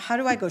 and now how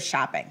do I go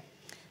shopping?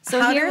 So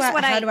how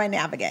how do I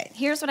navigate?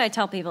 Here's what I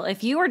tell people.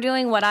 If you are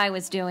doing what I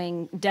was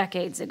doing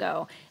decades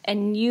ago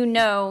and you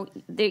know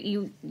that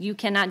you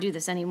cannot do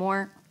this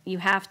anymore, you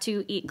have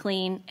to eat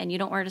clean and you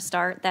don't know where to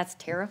start, that's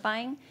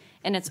terrifying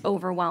and it's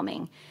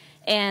overwhelming.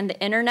 And the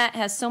internet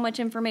has so much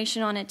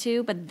information on it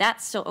too, but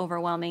that's still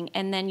overwhelming.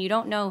 And then you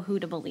don't know who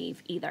to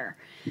believe either.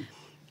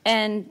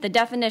 And the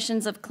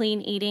definitions of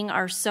clean eating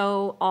are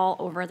so all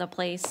over the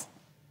place.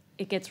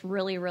 It gets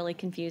really, really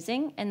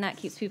confusing, and that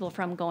keeps people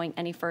from going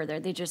any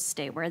further. They just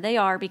stay where they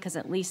are because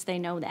at least they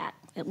know that.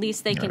 At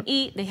least they can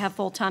eat, they have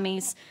full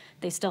tummies,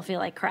 they still feel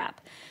like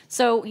crap.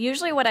 So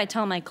usually what I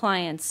tell my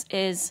clients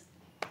is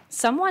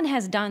someone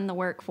has done the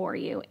work for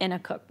you in a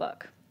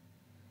cookbook.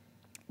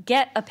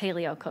 Get a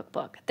paleo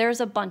cookbook. There's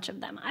a bunch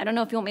of them. I don't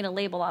know if you want me to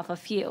label off a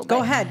few.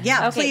 Go ahead.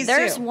 Yeah, okay, please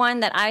there's do. one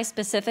that I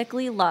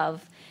specifically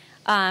love.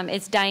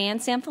 It's Diane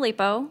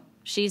Sanfilippo.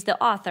 She's the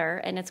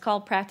author, and it's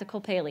called Practical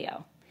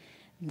Paleo.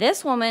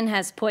 This woman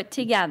has put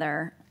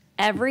together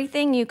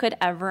everything you could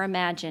ever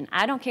imagine.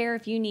 I don't care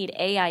if you need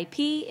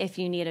AIP, if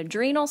you need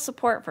adrenal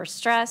support for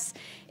stress,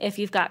 if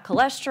you've got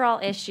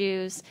cholesterol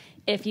issues,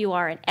 if you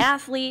are an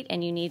athlete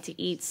and you need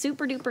to eat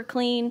super duper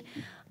clean.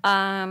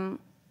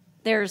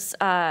 There's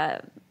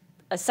a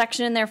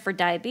section in there for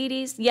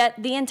diabetes, yet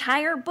the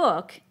entire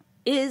book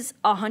is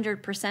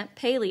 100%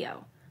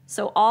 paleo.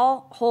 So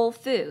all whole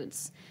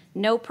foods,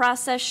 no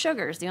processed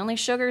sugars. The only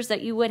sugars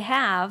that you would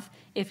have,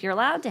 if you're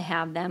allowed to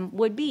have them,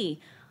 would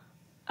be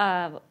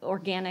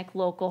organic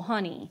local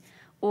honey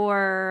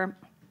or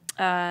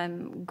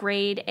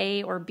grade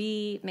A or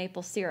B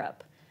maple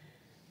syrup.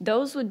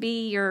 Those would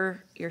be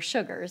your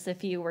sugars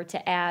if you were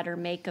to add or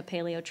make a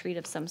paleo treat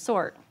of some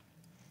sort.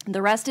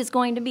 The rest is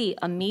going to be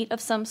a meat of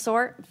some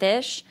sort,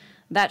 fish,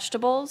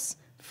 vegetables,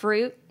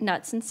 fruit,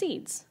 nuts, and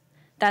seeds.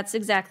 That's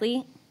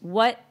exactly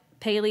what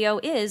paleo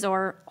is,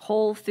 or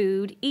whole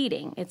food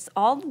eating. It's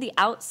all the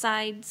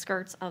outside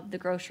skirts of the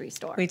grocery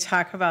store. We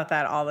talk about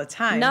that all the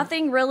time.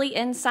 Nothing really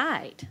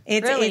inside.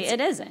 It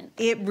isn't.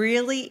 It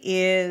really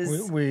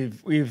is.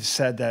 We've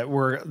said that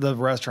we're the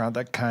restaurant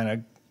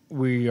that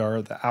we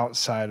are the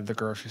outside of the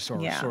grocery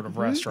store sort of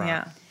restaurant.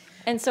 Yeah.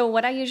 And so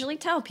what I usually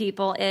tell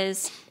people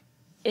is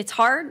it's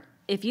hard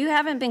if you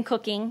haven't been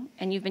cooking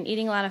and you've been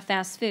eating a lot of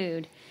fast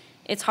food.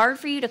 It's hard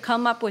for you to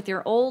come up with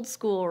your old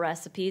school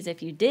recipes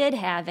if you did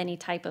have any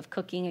type of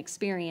cooking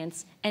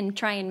experience and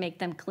try and make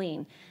them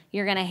clean.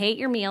 You're going to hate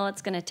your meal.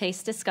 It's going to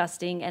taste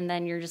disgusting, and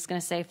then you're just going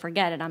to say,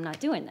 forget it, I'm not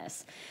doing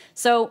this.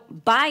 So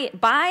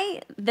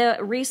buy the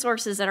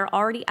resources that are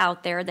already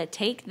out there that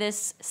take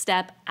this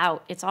step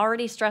out. It's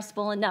already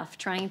stressful enough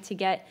trying to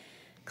get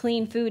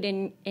clean food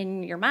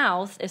in your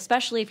mouth,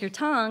 especially if your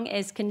tongue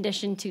is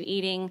conditioned to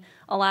eating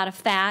a lot of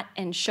fat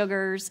and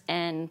sugars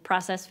and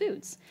processed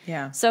foods.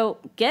 Yeah. So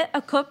get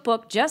a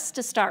cookbook just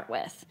to start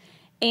with.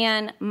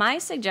 And my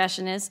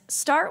suggestion is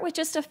start with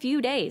just a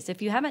few days.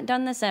 If you haven't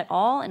done this at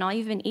all and all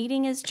you've been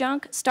eating is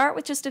junk, start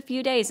with just a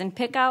few days and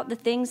pick out the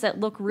things that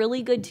look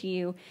really good to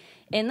you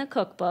in the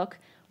cookbook,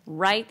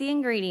 write the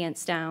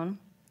ingredients down,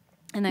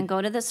 and then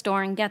go to the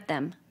store and get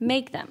them.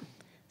 Make them.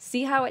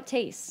 See how it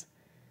tastes.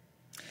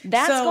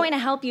 That's going to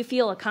help you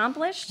feel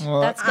accomplished.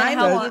 Well, That's going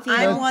to help you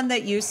feel. I'm one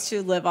that used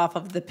to live off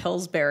of the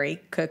Pillsbury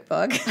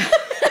cookbook.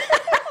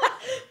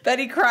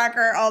 Betty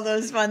Crocker, all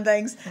those fun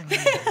things.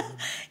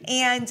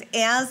 And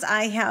as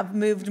I have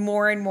moved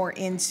more and more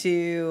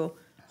into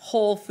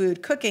whole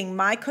food cooking,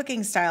 my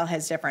cooking style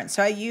has different.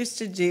 So I used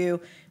to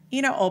do,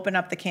 open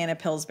up the can of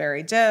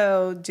Pillsbury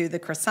dough, do the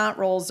croissant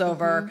rolls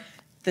over,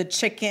 the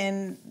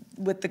chicken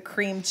with the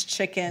creamed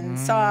chicken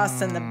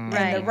sauce and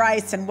the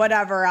rice and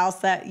whatever else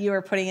that you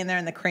were putting in there,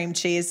 and the cream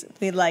cheese.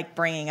 We like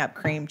bringing up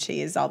cream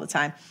cheese all the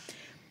time.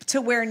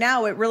 To where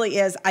now it really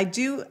is, I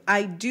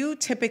do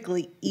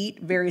typically eat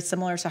very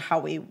similar to how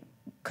we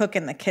cook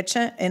in the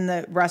kitchen, in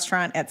the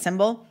restaurant at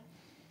Symbol,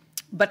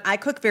 but I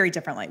cook very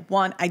differently.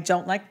 One, I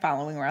don't like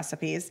following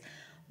recipes,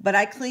 but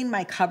I clean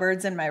my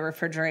cupboards and my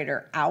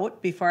refrigerator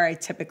out before I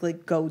typically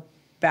go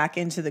back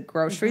into the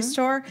grocery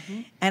store.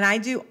 And I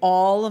do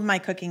all of my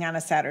cooking on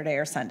a Saturday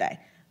or Sunday.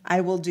 I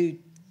will do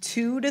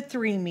 2 to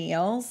 3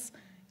 meals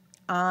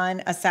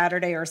on a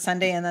Saturday or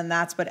Sunday, and then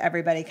that's what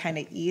everybody kind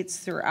of eats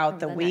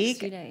throughout the week. Next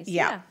few days.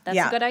 Yeah, that's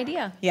a good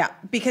idea. Yeah,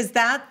 because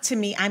that, to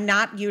me, I'm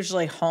not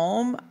usually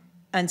home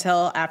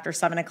until after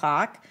 7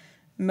 o'clock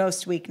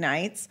most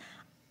weeknights.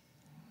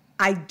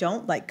 I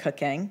don't like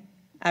cooking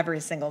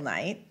every single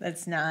night.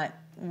 That's not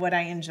what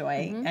I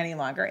enjoy any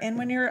longer. And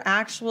when you're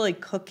actually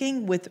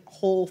cooking with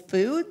whole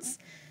foods,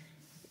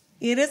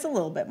 it is a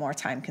little bit more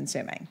time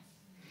consuming.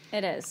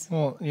 It is.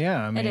 Well,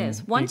 yeah, I mean, it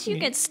is. Once you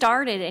get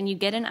started and you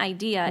get an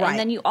idea, and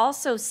then you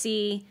also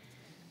see,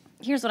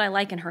 here's what I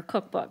like in her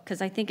cookbook,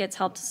 because I think it's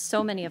helped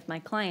so many of my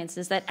clients,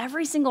 is that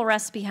every single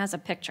recipe has a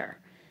picture.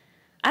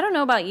 I don't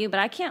know about you, but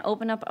I can't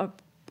open up a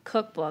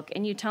cookbook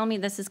and you tell me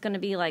this is going to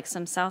be like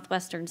some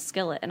Southwestern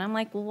skillet, and I'm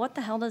like, well, what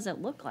the hell does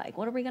it look like?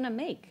 What are we going to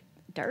make?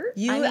 Dirt?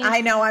 I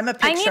know, I'm a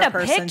picture person. I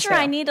need a picture. Too.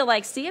 I need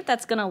to see if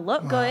that's going to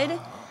look good.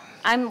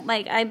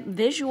 I'm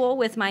visual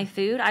with my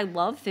food. I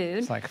love food.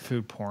 It's like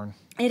food porn.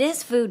 It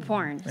is food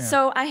porn. Yeah.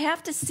 So I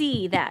have to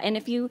see that.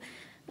 And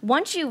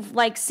once you've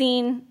like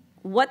seen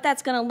what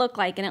that's going to look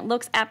like and it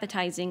looks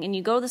appetizing and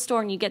you go to the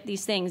store and you get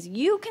these things,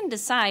 you can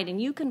decide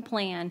and you can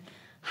plan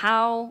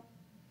how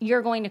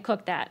you're going to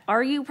cook that.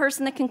 Are you a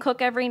person that can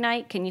cook every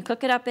night? Can you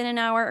cook it up in an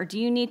hour? Or do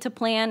you need to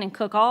plan and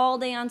cook all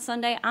day on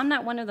Sunday? I'm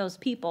not one of those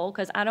people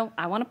because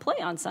I want to play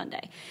on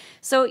Sunday.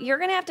 So you're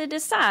going to have to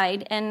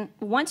decide. And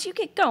once you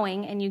get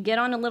going and you get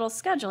on a little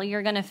schedule,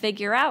 you're going to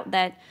figure out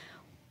that,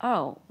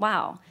 oh,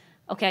 wow,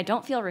 okay, I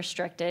don't feel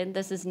restricted.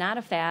 This is not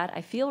a fad. I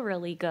feel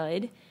really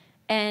good.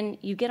 And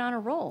you get on a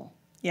roll.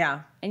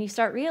 Yeah. And you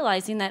start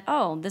realizing that,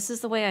 oh, this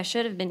is the way I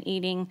should have been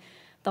eating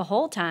the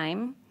whole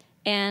time.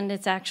 And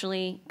it's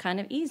actually kind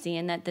of easy,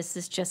 and that this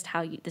is just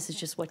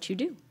what you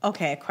do.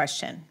 Okay, a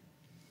question.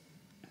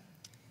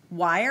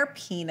 Why are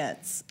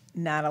peanuts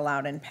not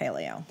allowed in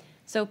paleo?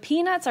 So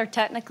peanuts are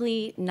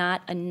technically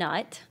not a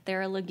nut.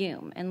 They're a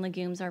legume, and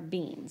legumes are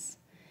beans.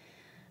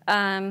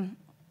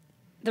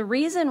 The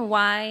reason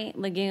why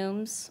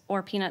legumes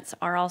or peanuts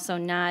are also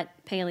not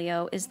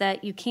paleo is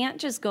that you can't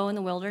just go in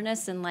the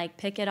wilderness and like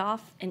pick it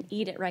off and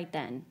eat it right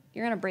then.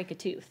 You're going to break a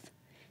tooth.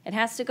 It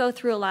has to go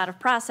through a lot of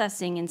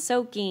processing and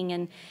soaking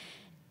and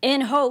in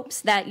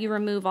hopes that you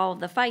remove all of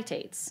the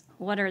phytates.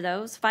 What are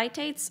those?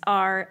 Phytates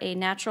are a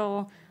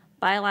natural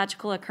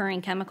biological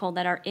occurring chemical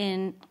that are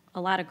in a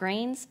lot of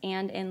grains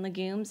and in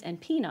legumes and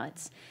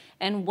peanuts.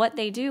 And what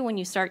they do when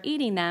you start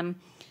eating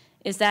them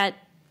is that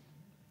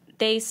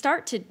they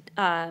start to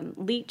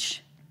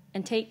leach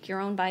and take your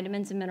own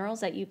vitamins and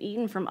minerals that you've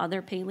eaten from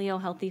other paleo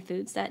healthy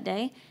foods that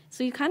day.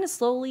 So you kind of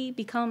slowly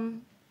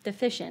become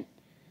deficient.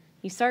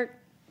 You start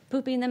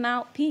pooping them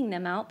out, peeing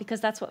them out,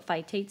 because that's what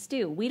phytates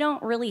do. We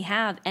don't really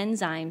have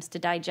enzymes to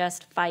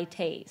digest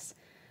phytase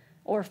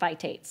or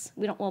phytates.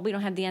 We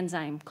don't have the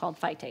enzyme called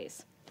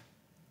phytase.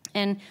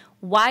 And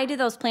why do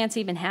those plants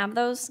even have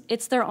those?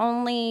 It's their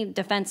only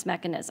defense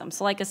mechanism.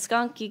 So like a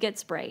skunk, you get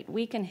sprayed.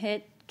 We can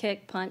hit,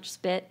 kick, punch,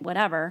 spit,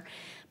 whatever.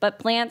 But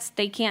plants,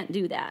 they can't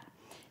do that.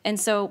 And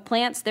so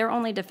plants, their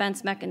only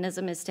defense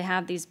mechanism is to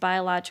have these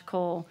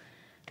biological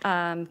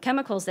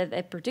chemicals that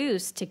they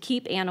produce to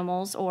keep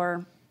animals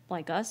or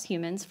like us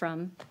humans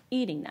from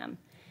eating them.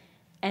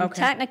 And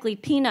technically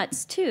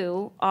peanuts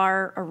too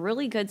are a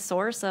really good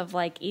source of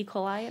like E.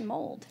 coli and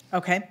mold.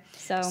 Okay.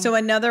 So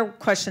another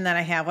question that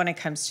I have when it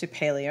comes to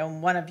paleo,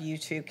 and one of you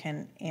two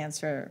can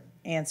answer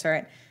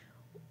it.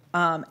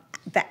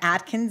 The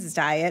Atkins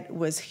diet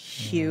was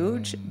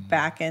huge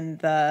back in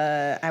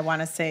the, I want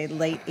to say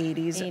late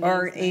 80s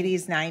or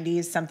 80s,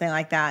 90s, something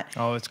like that.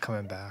 Oh, it's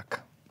coming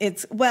back.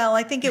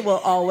 I think it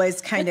will always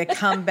kind of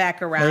come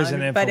back around. There's an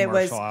infomercial but it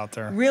was out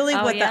there. Really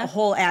that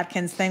whole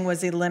Atkins thing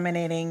was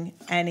eliminating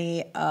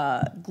any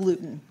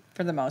gluten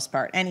for the most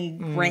part, any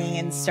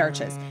grain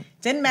starches.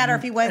 Didn't matter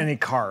if you went... Any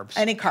carbs.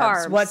 Any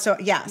carbs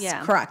whatsoever.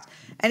 Yes, correct.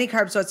 Any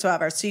carbs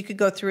whatsoever. So you could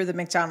go through the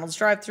McDonald's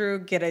drive-thru,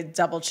 get a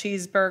double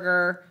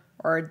cheeseburger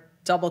or a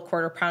double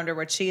quarter pounder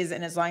with cheese,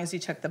 and as long as you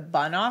took the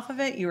bun off of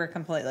it, you were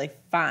completely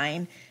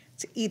fine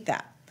to eat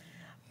that.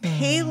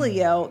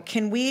 Paleo,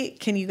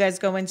 can you guys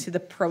go into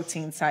the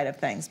protein side of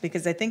things?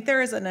 Because I think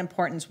there is an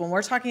importance when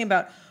we're talking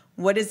about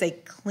what is a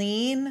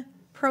clean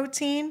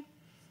protein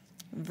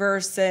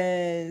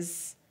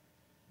versus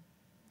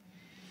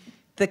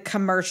the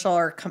commercial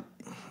or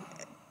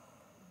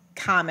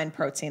common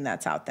protein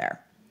that's out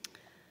there.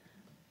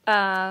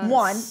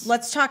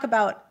 Let's talk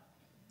about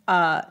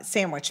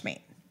sandwich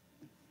meat.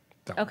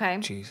 Okay.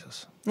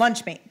 Jesus.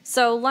 Lunch meat.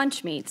 So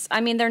lunch meats, I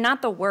mean, they're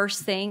not the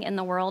worst thing in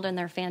the world, and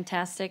they're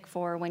fantastic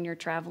for when you're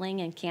traveling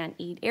and can't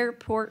eat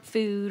airport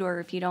food, or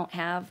if you don't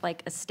have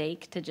like a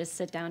steak to just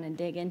sit down and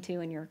dig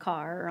into in your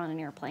car or on an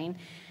airplane.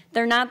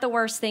 They're not the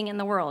worst thing in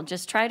the world.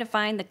 Just try to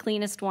find the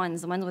cleanest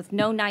ones, the ones with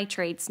no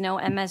nitrates, no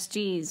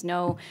MSGs,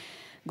 no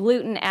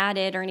gluten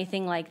added or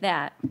anything like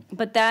that.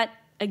 But that,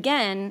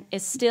 again,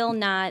 is still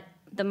not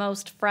the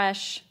most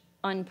fresh,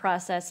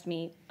 unprocessed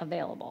meat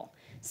available.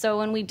 So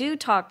when we do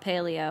talk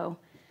paleo,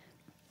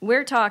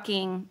 we're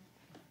talking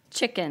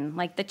chicken,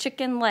 like the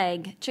chicken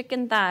leg,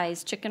 chicken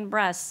thighs, chicken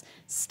breasts,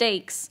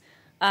 steaks,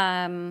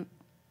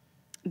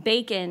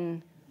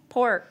 bacon,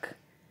 pork,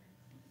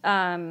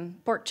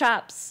 pork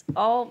chops,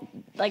 all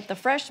like the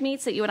fresh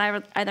meats that you would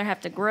either have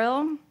to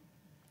grill,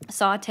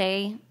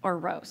 saute, or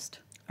roast.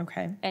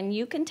 Okay. And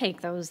you can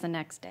take those the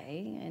next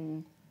day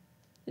and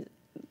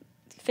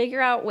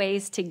figure out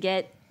ways to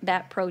get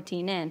that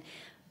protein in.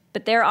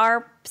 But there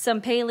are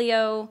some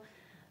paleo,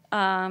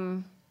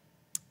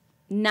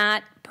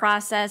 not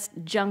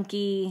processed,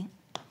 junky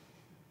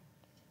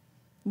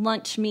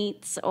lunch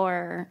meats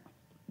or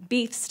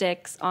beef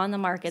sticks on the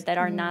market that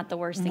are not the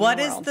worst thing in the world.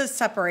 What is the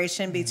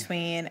separation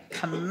between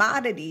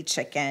commodity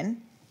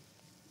chicken,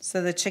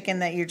 so the chicken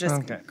that you're just...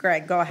 Okay.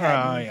 Greg, go ahead.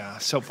 Oh, yeah,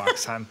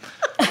 soapbox time.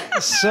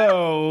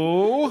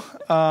 So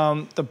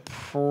the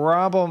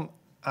problem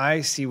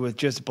I see with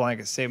just a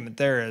blanket statement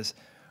there is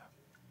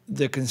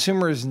the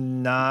consumer is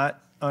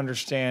not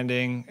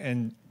understanding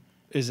and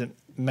isn't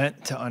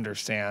meant to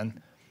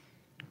understand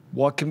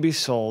what can be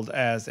sold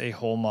as a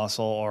whole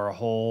muscle or a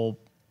whole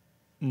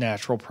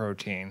natural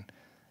protein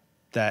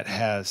that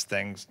has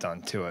things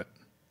done to it.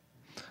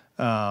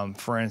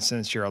 For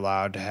instance, you're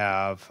allowed to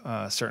have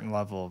a certain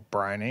level of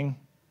brining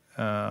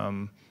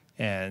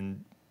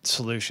and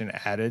solution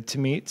added to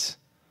meats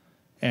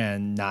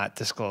and not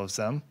disclose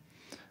them.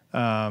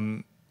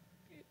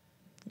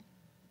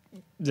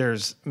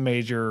 There's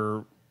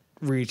major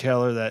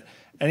retailer that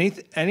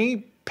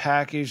any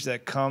package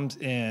that comes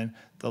in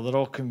the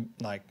little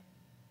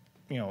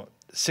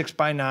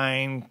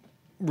 6x9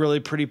 really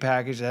pretty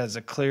package that has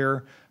a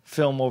clear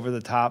film over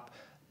the top,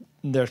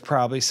 there's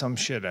probably some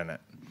shit in it.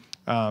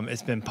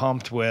 It's been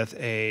pumped with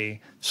a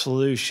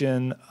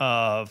solution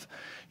of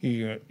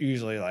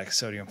usually like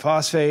sodium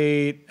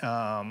phosphate.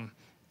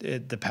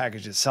 The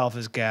package itself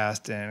is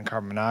gassed in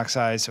carbon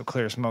monoxide, so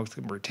clear smoke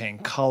can retain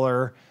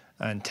color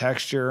and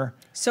texture.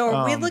 So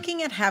are we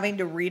looking at having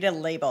to read a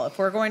label if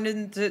we're going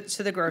to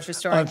the grocery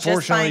store and just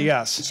Unfortunately, buying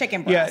yes.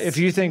 chicken breast? Yeah, if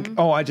you think,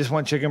 I just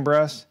want chicken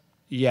breast,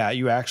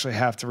 you actually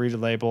have to read a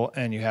label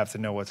and you have to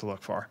know what to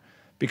look for.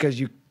 Because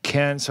you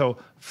can, so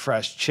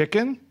fresh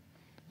chicken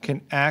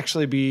can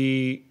actually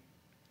be,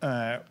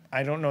 I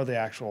don't know the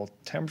actual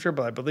temperature,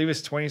 but I believe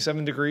it's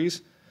 27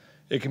 degrees.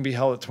 It can be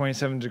held at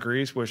 27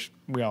 degrees, which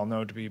we all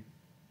know to be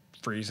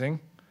freezing,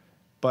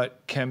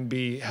 but can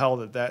be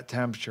held at that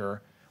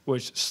temperature,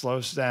 which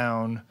slows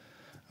down,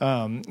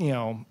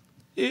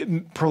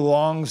 it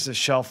prolongs the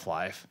shelf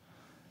life,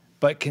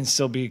 but can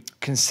still be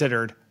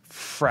considered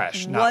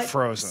fresh, not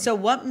frozen. So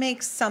what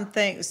makes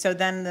something, so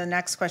then the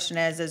next question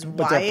is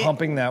But why? they're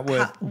pumping that with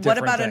different what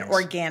about things. an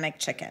organic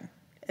chicken?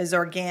 Is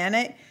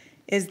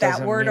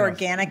that word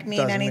organic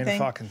mean anything? Doesn't mean a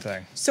fucking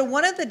thing. So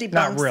one of the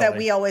debunks that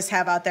we always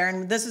have out there,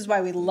 and this is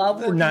why we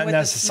love working Not with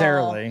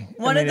necessarily. the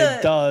small.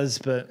 It does,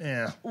 but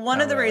yeah.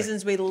 One of the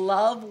reasons we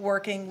love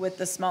working with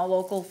the small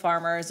local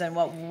farmers and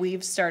what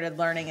we've started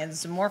learning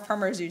is the more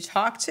farmers you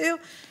talk to,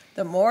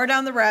 the more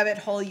down the rabbit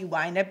hole you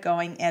wind up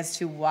going as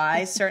to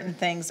why certain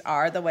things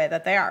are the way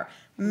that they are.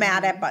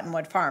 Matt at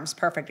Buttonwood Farms,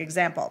 perfect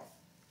example.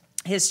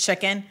 His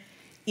chicken,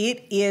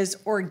 it is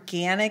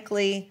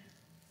organically,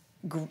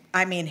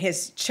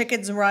 his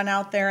chickens run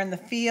out there in the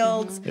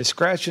fields. They're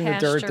scratching the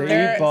dirt, they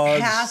They're eat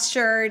bugs.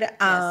 pastured.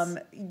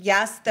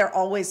 Yes, they're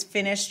always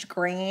finished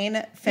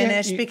grain,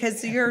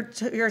 because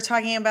you're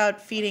talking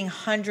about feeding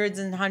hundreds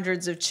and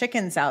hundreds of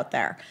chickens out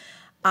there.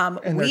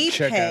 We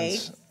pay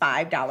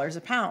 $5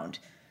 a pound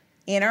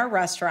in our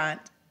restaurant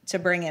to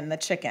bring in the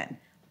chicken.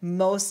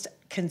 Most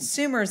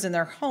consumers in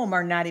their home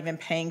are not even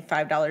paying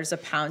 $5 a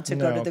pound to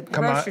go to the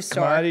grocery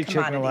store. Commodity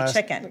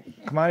chicken.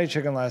 Commodity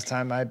chicken last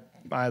time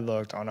I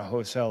looked on a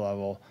wholesale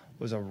level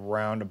was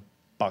around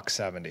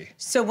 $1.70.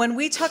 So when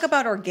we talk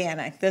about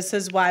organic, this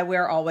is why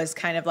we're always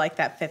kind of like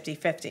that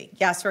 50-50.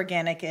 Yes,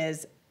 organic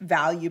is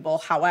valuable.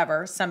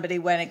 However,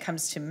 when it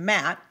comes to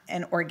Matt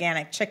and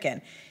organic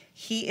chicken,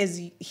 he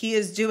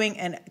is doing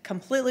a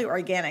completely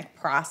organic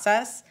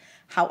process.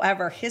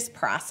 However, his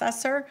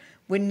processor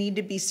would need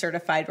to be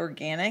certified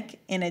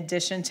organic in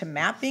addition to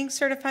Matt being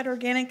certified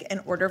organic in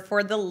order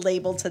for the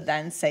label to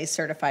then say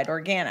certified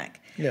organic.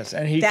 Yes,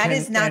 and that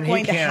is not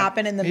going to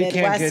happen in the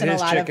Midwest in a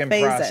lot of phases. He can't get his chicken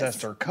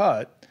processed or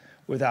cut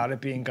without it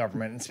being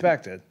government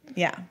inspected.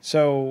 Yeah.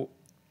 So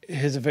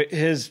his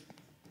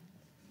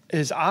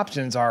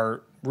options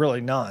are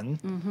really none.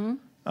 Mm-hmm.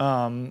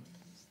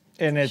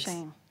 And it's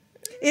shame.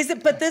 Is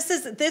it? But this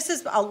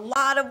is a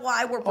lot of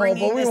why we're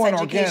bringing this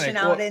education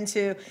out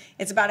into.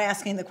 It's about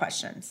asking the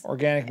questions,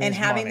 organic, and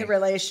having money. the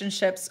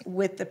relationships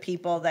with the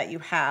people that you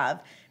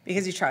have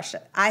because you trust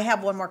it. I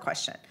have one more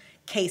question: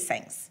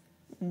 casings.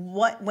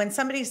 When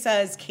somebody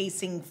says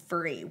casing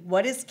free,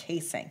 what is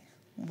casing?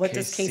 What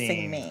does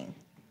casing mean?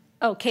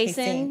 Oh,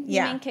 casein?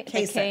 Yeah,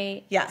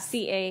 casein. Yes.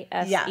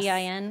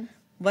 CASEIN.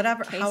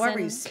 Whatever, Casein.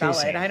 however you spell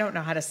it. I don't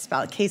know how to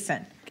spell it.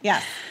 Casein.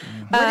 Yes.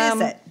 Mm. What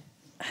is it?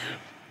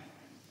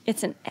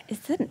 Is it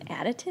an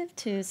additive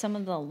to some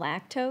of the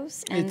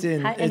lactose and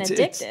it's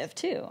addictive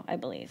too? I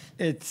believe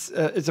it's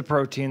a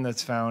protein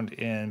that's found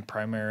in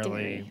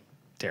primarily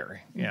dairy.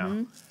 Yeah.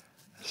 Mm-hmm.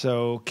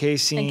 So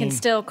casein and can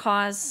still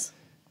cause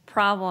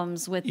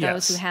problems with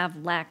those who have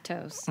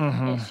lactose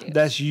issues.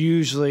 That's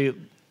usually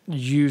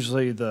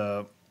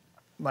the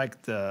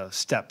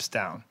steps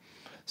down.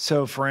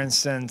 So for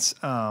instance,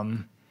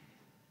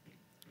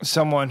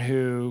 someone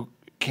who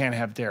can't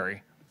have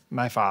dairy.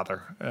 My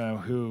father,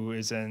 who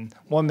is in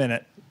 1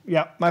 minute.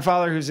 Yeah, my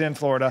father, who's in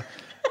Florida,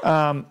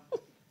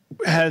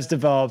 has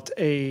developed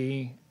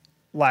a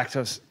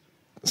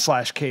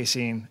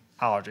lactose/casein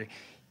allergy.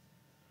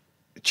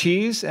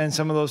 Cheese and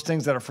some of those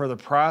things that are further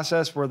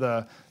processed, where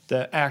the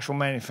actual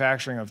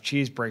manufacturing of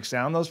cheese breaks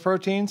down those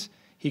proteins,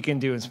 he can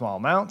do in small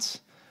amounts.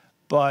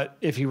 But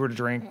if he were to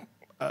drink,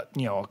 a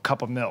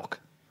cup of milk,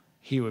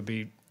 he would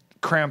be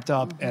cramped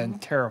up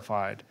and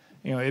terrified.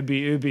 It'd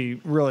be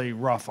really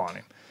rough on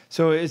him.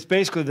 So it's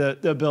basically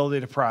the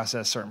ability to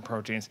process certain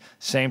proteins.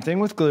 Same thing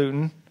with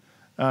gluten.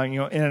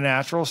 In a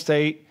natural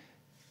state,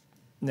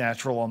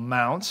 natural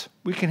amounts,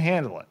 we can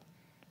handle it.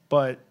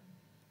 But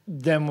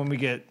then when we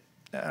get,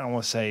 I don't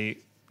want to say,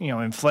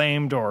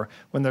 inflamed, or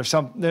when there's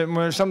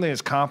something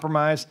that's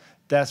compromised,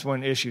 that's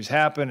when issues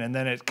happen, and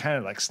then it kind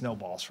of like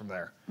snowballs from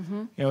there.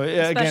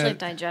 Especially if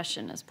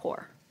digestion is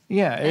poor.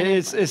 Yeah,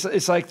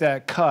 it's like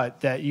that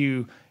cut that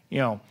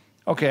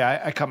okay,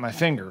 I cut my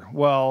finger.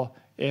 Well,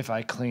 if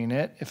I clean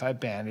it, if I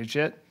bandage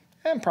it,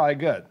 I'm probably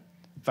good.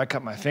 If I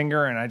cut my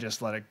finger and I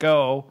just let it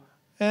go,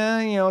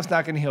 it's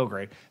not going to heal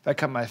great. If I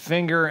cut my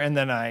finger and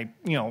then I,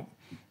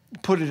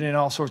 put it in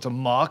all sorts of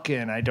muck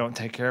and I don't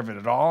take care of it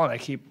at all and I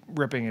keep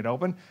ripping it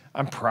open,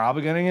 I'm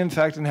probably going to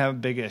infect and have a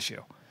big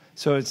issue.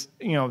 So it's,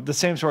 the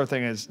same sort of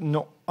thing as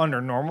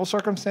under normal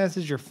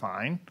circumstances, you're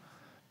fine.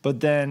 But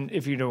then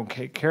if you don't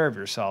take care of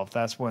yourself,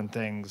 that's when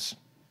things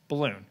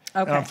balloon.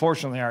 Okay. And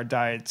unfortunately, our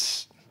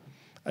diets,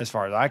 as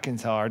far as I can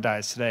tell, our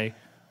diets today,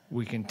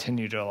 we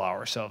continue to allow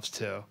ourselves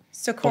to.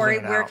 So, Corey,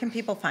 balloon where out. can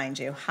people find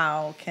you?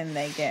 How can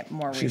they get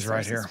more resources? She's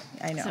right here.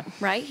 I know. So,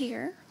 right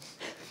here.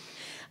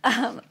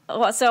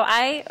 So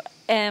I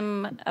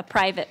am a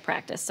private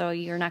practice, so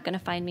you're not going to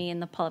find me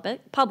in the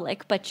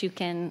public, but you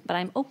can. But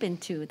I'm open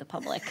to the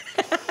public.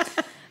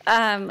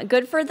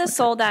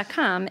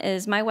 Goodforthesoul.com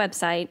is my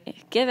website.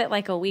 Give it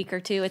like a week or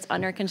two. It's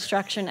under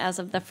construction as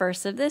of the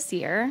 1st of this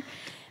year.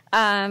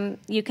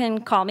 You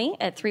can call me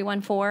at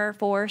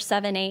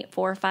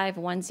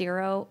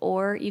 314-478-4510,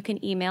 or you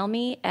can email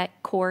me at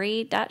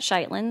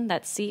Cory.Scheitlin,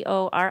 that's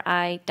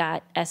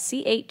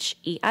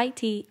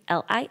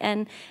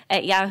Cori.Scheitlin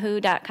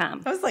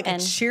 @yahoo.com. That was like a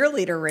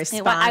cheerleader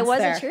response. I was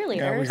there. a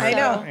cheerleader. Yeah, I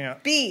know. Yeah.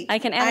 B. I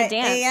can add a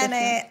dance.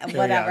 A-N-A,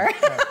 whatever.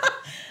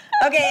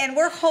 Okay, and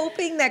we're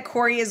hoping that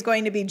Corey is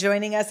going to be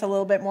joining us a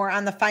little bit more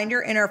on the Find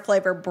Your Inner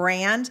Flavor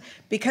brand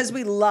because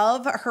we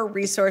love her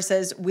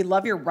resources. We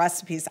love your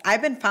recipes.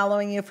 I've been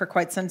following you for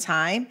quite some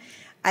time.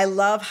 I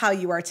love how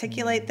you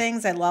articulate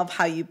things. I love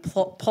how you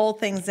pull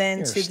things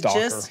into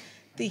just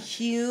the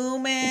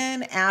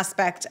human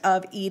aspect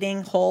of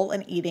eating whole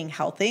and eating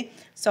healthy.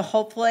 So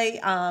hopefully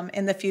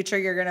in the future,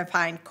 you're going to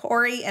find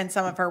Corey and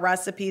some of her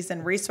recipes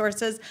and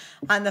resources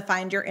on the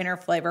Find Your Inner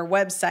Flavor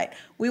website.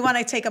 We want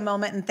to take a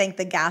moment and thank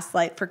the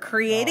Gaslight for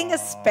creating a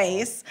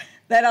space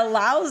that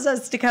allows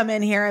us to come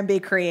in here and be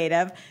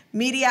creative.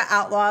 Media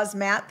Outlaws,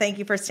 Matt, thank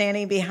you for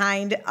standing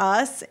behind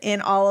us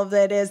in all of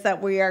that is that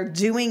we are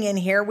doing in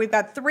here. We've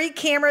got 3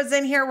 cameras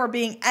in here. We're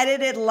being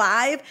edited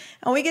live,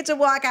 and we get to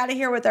walk out of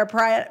here with our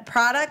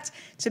product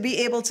to be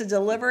able to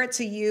deliver it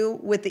to you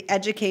with the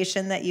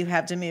education that you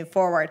have to move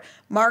forward.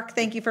 Mark,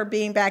 thank you for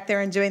being back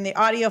there and doing the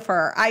audio for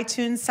our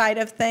iTunes side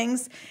of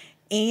things.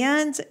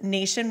 And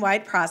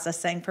Nationwide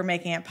Processing for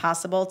making it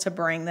possible to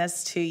bring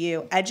this to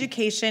you.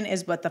 Education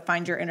is what the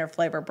Find Your Inner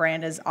Flavor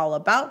brand is all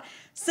about.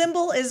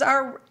 Symbol is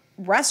our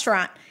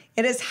restaurant.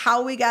 It is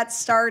how we got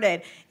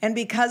started. And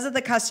because of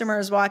the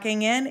customers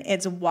walking in,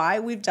 it's why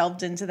we've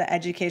delved into the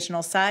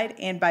educational side.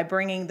 And by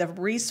bringing the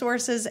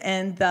resources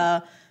and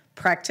the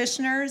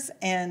practitioners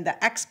and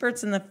the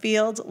experts in the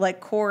field like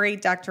Corey,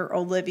 Dr.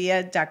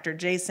 Olivia, Dr.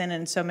 Jason,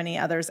 and so many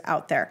others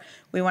out there.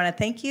 We want to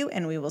thank you,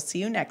 and we will see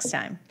you next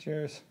time.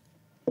 Cheers.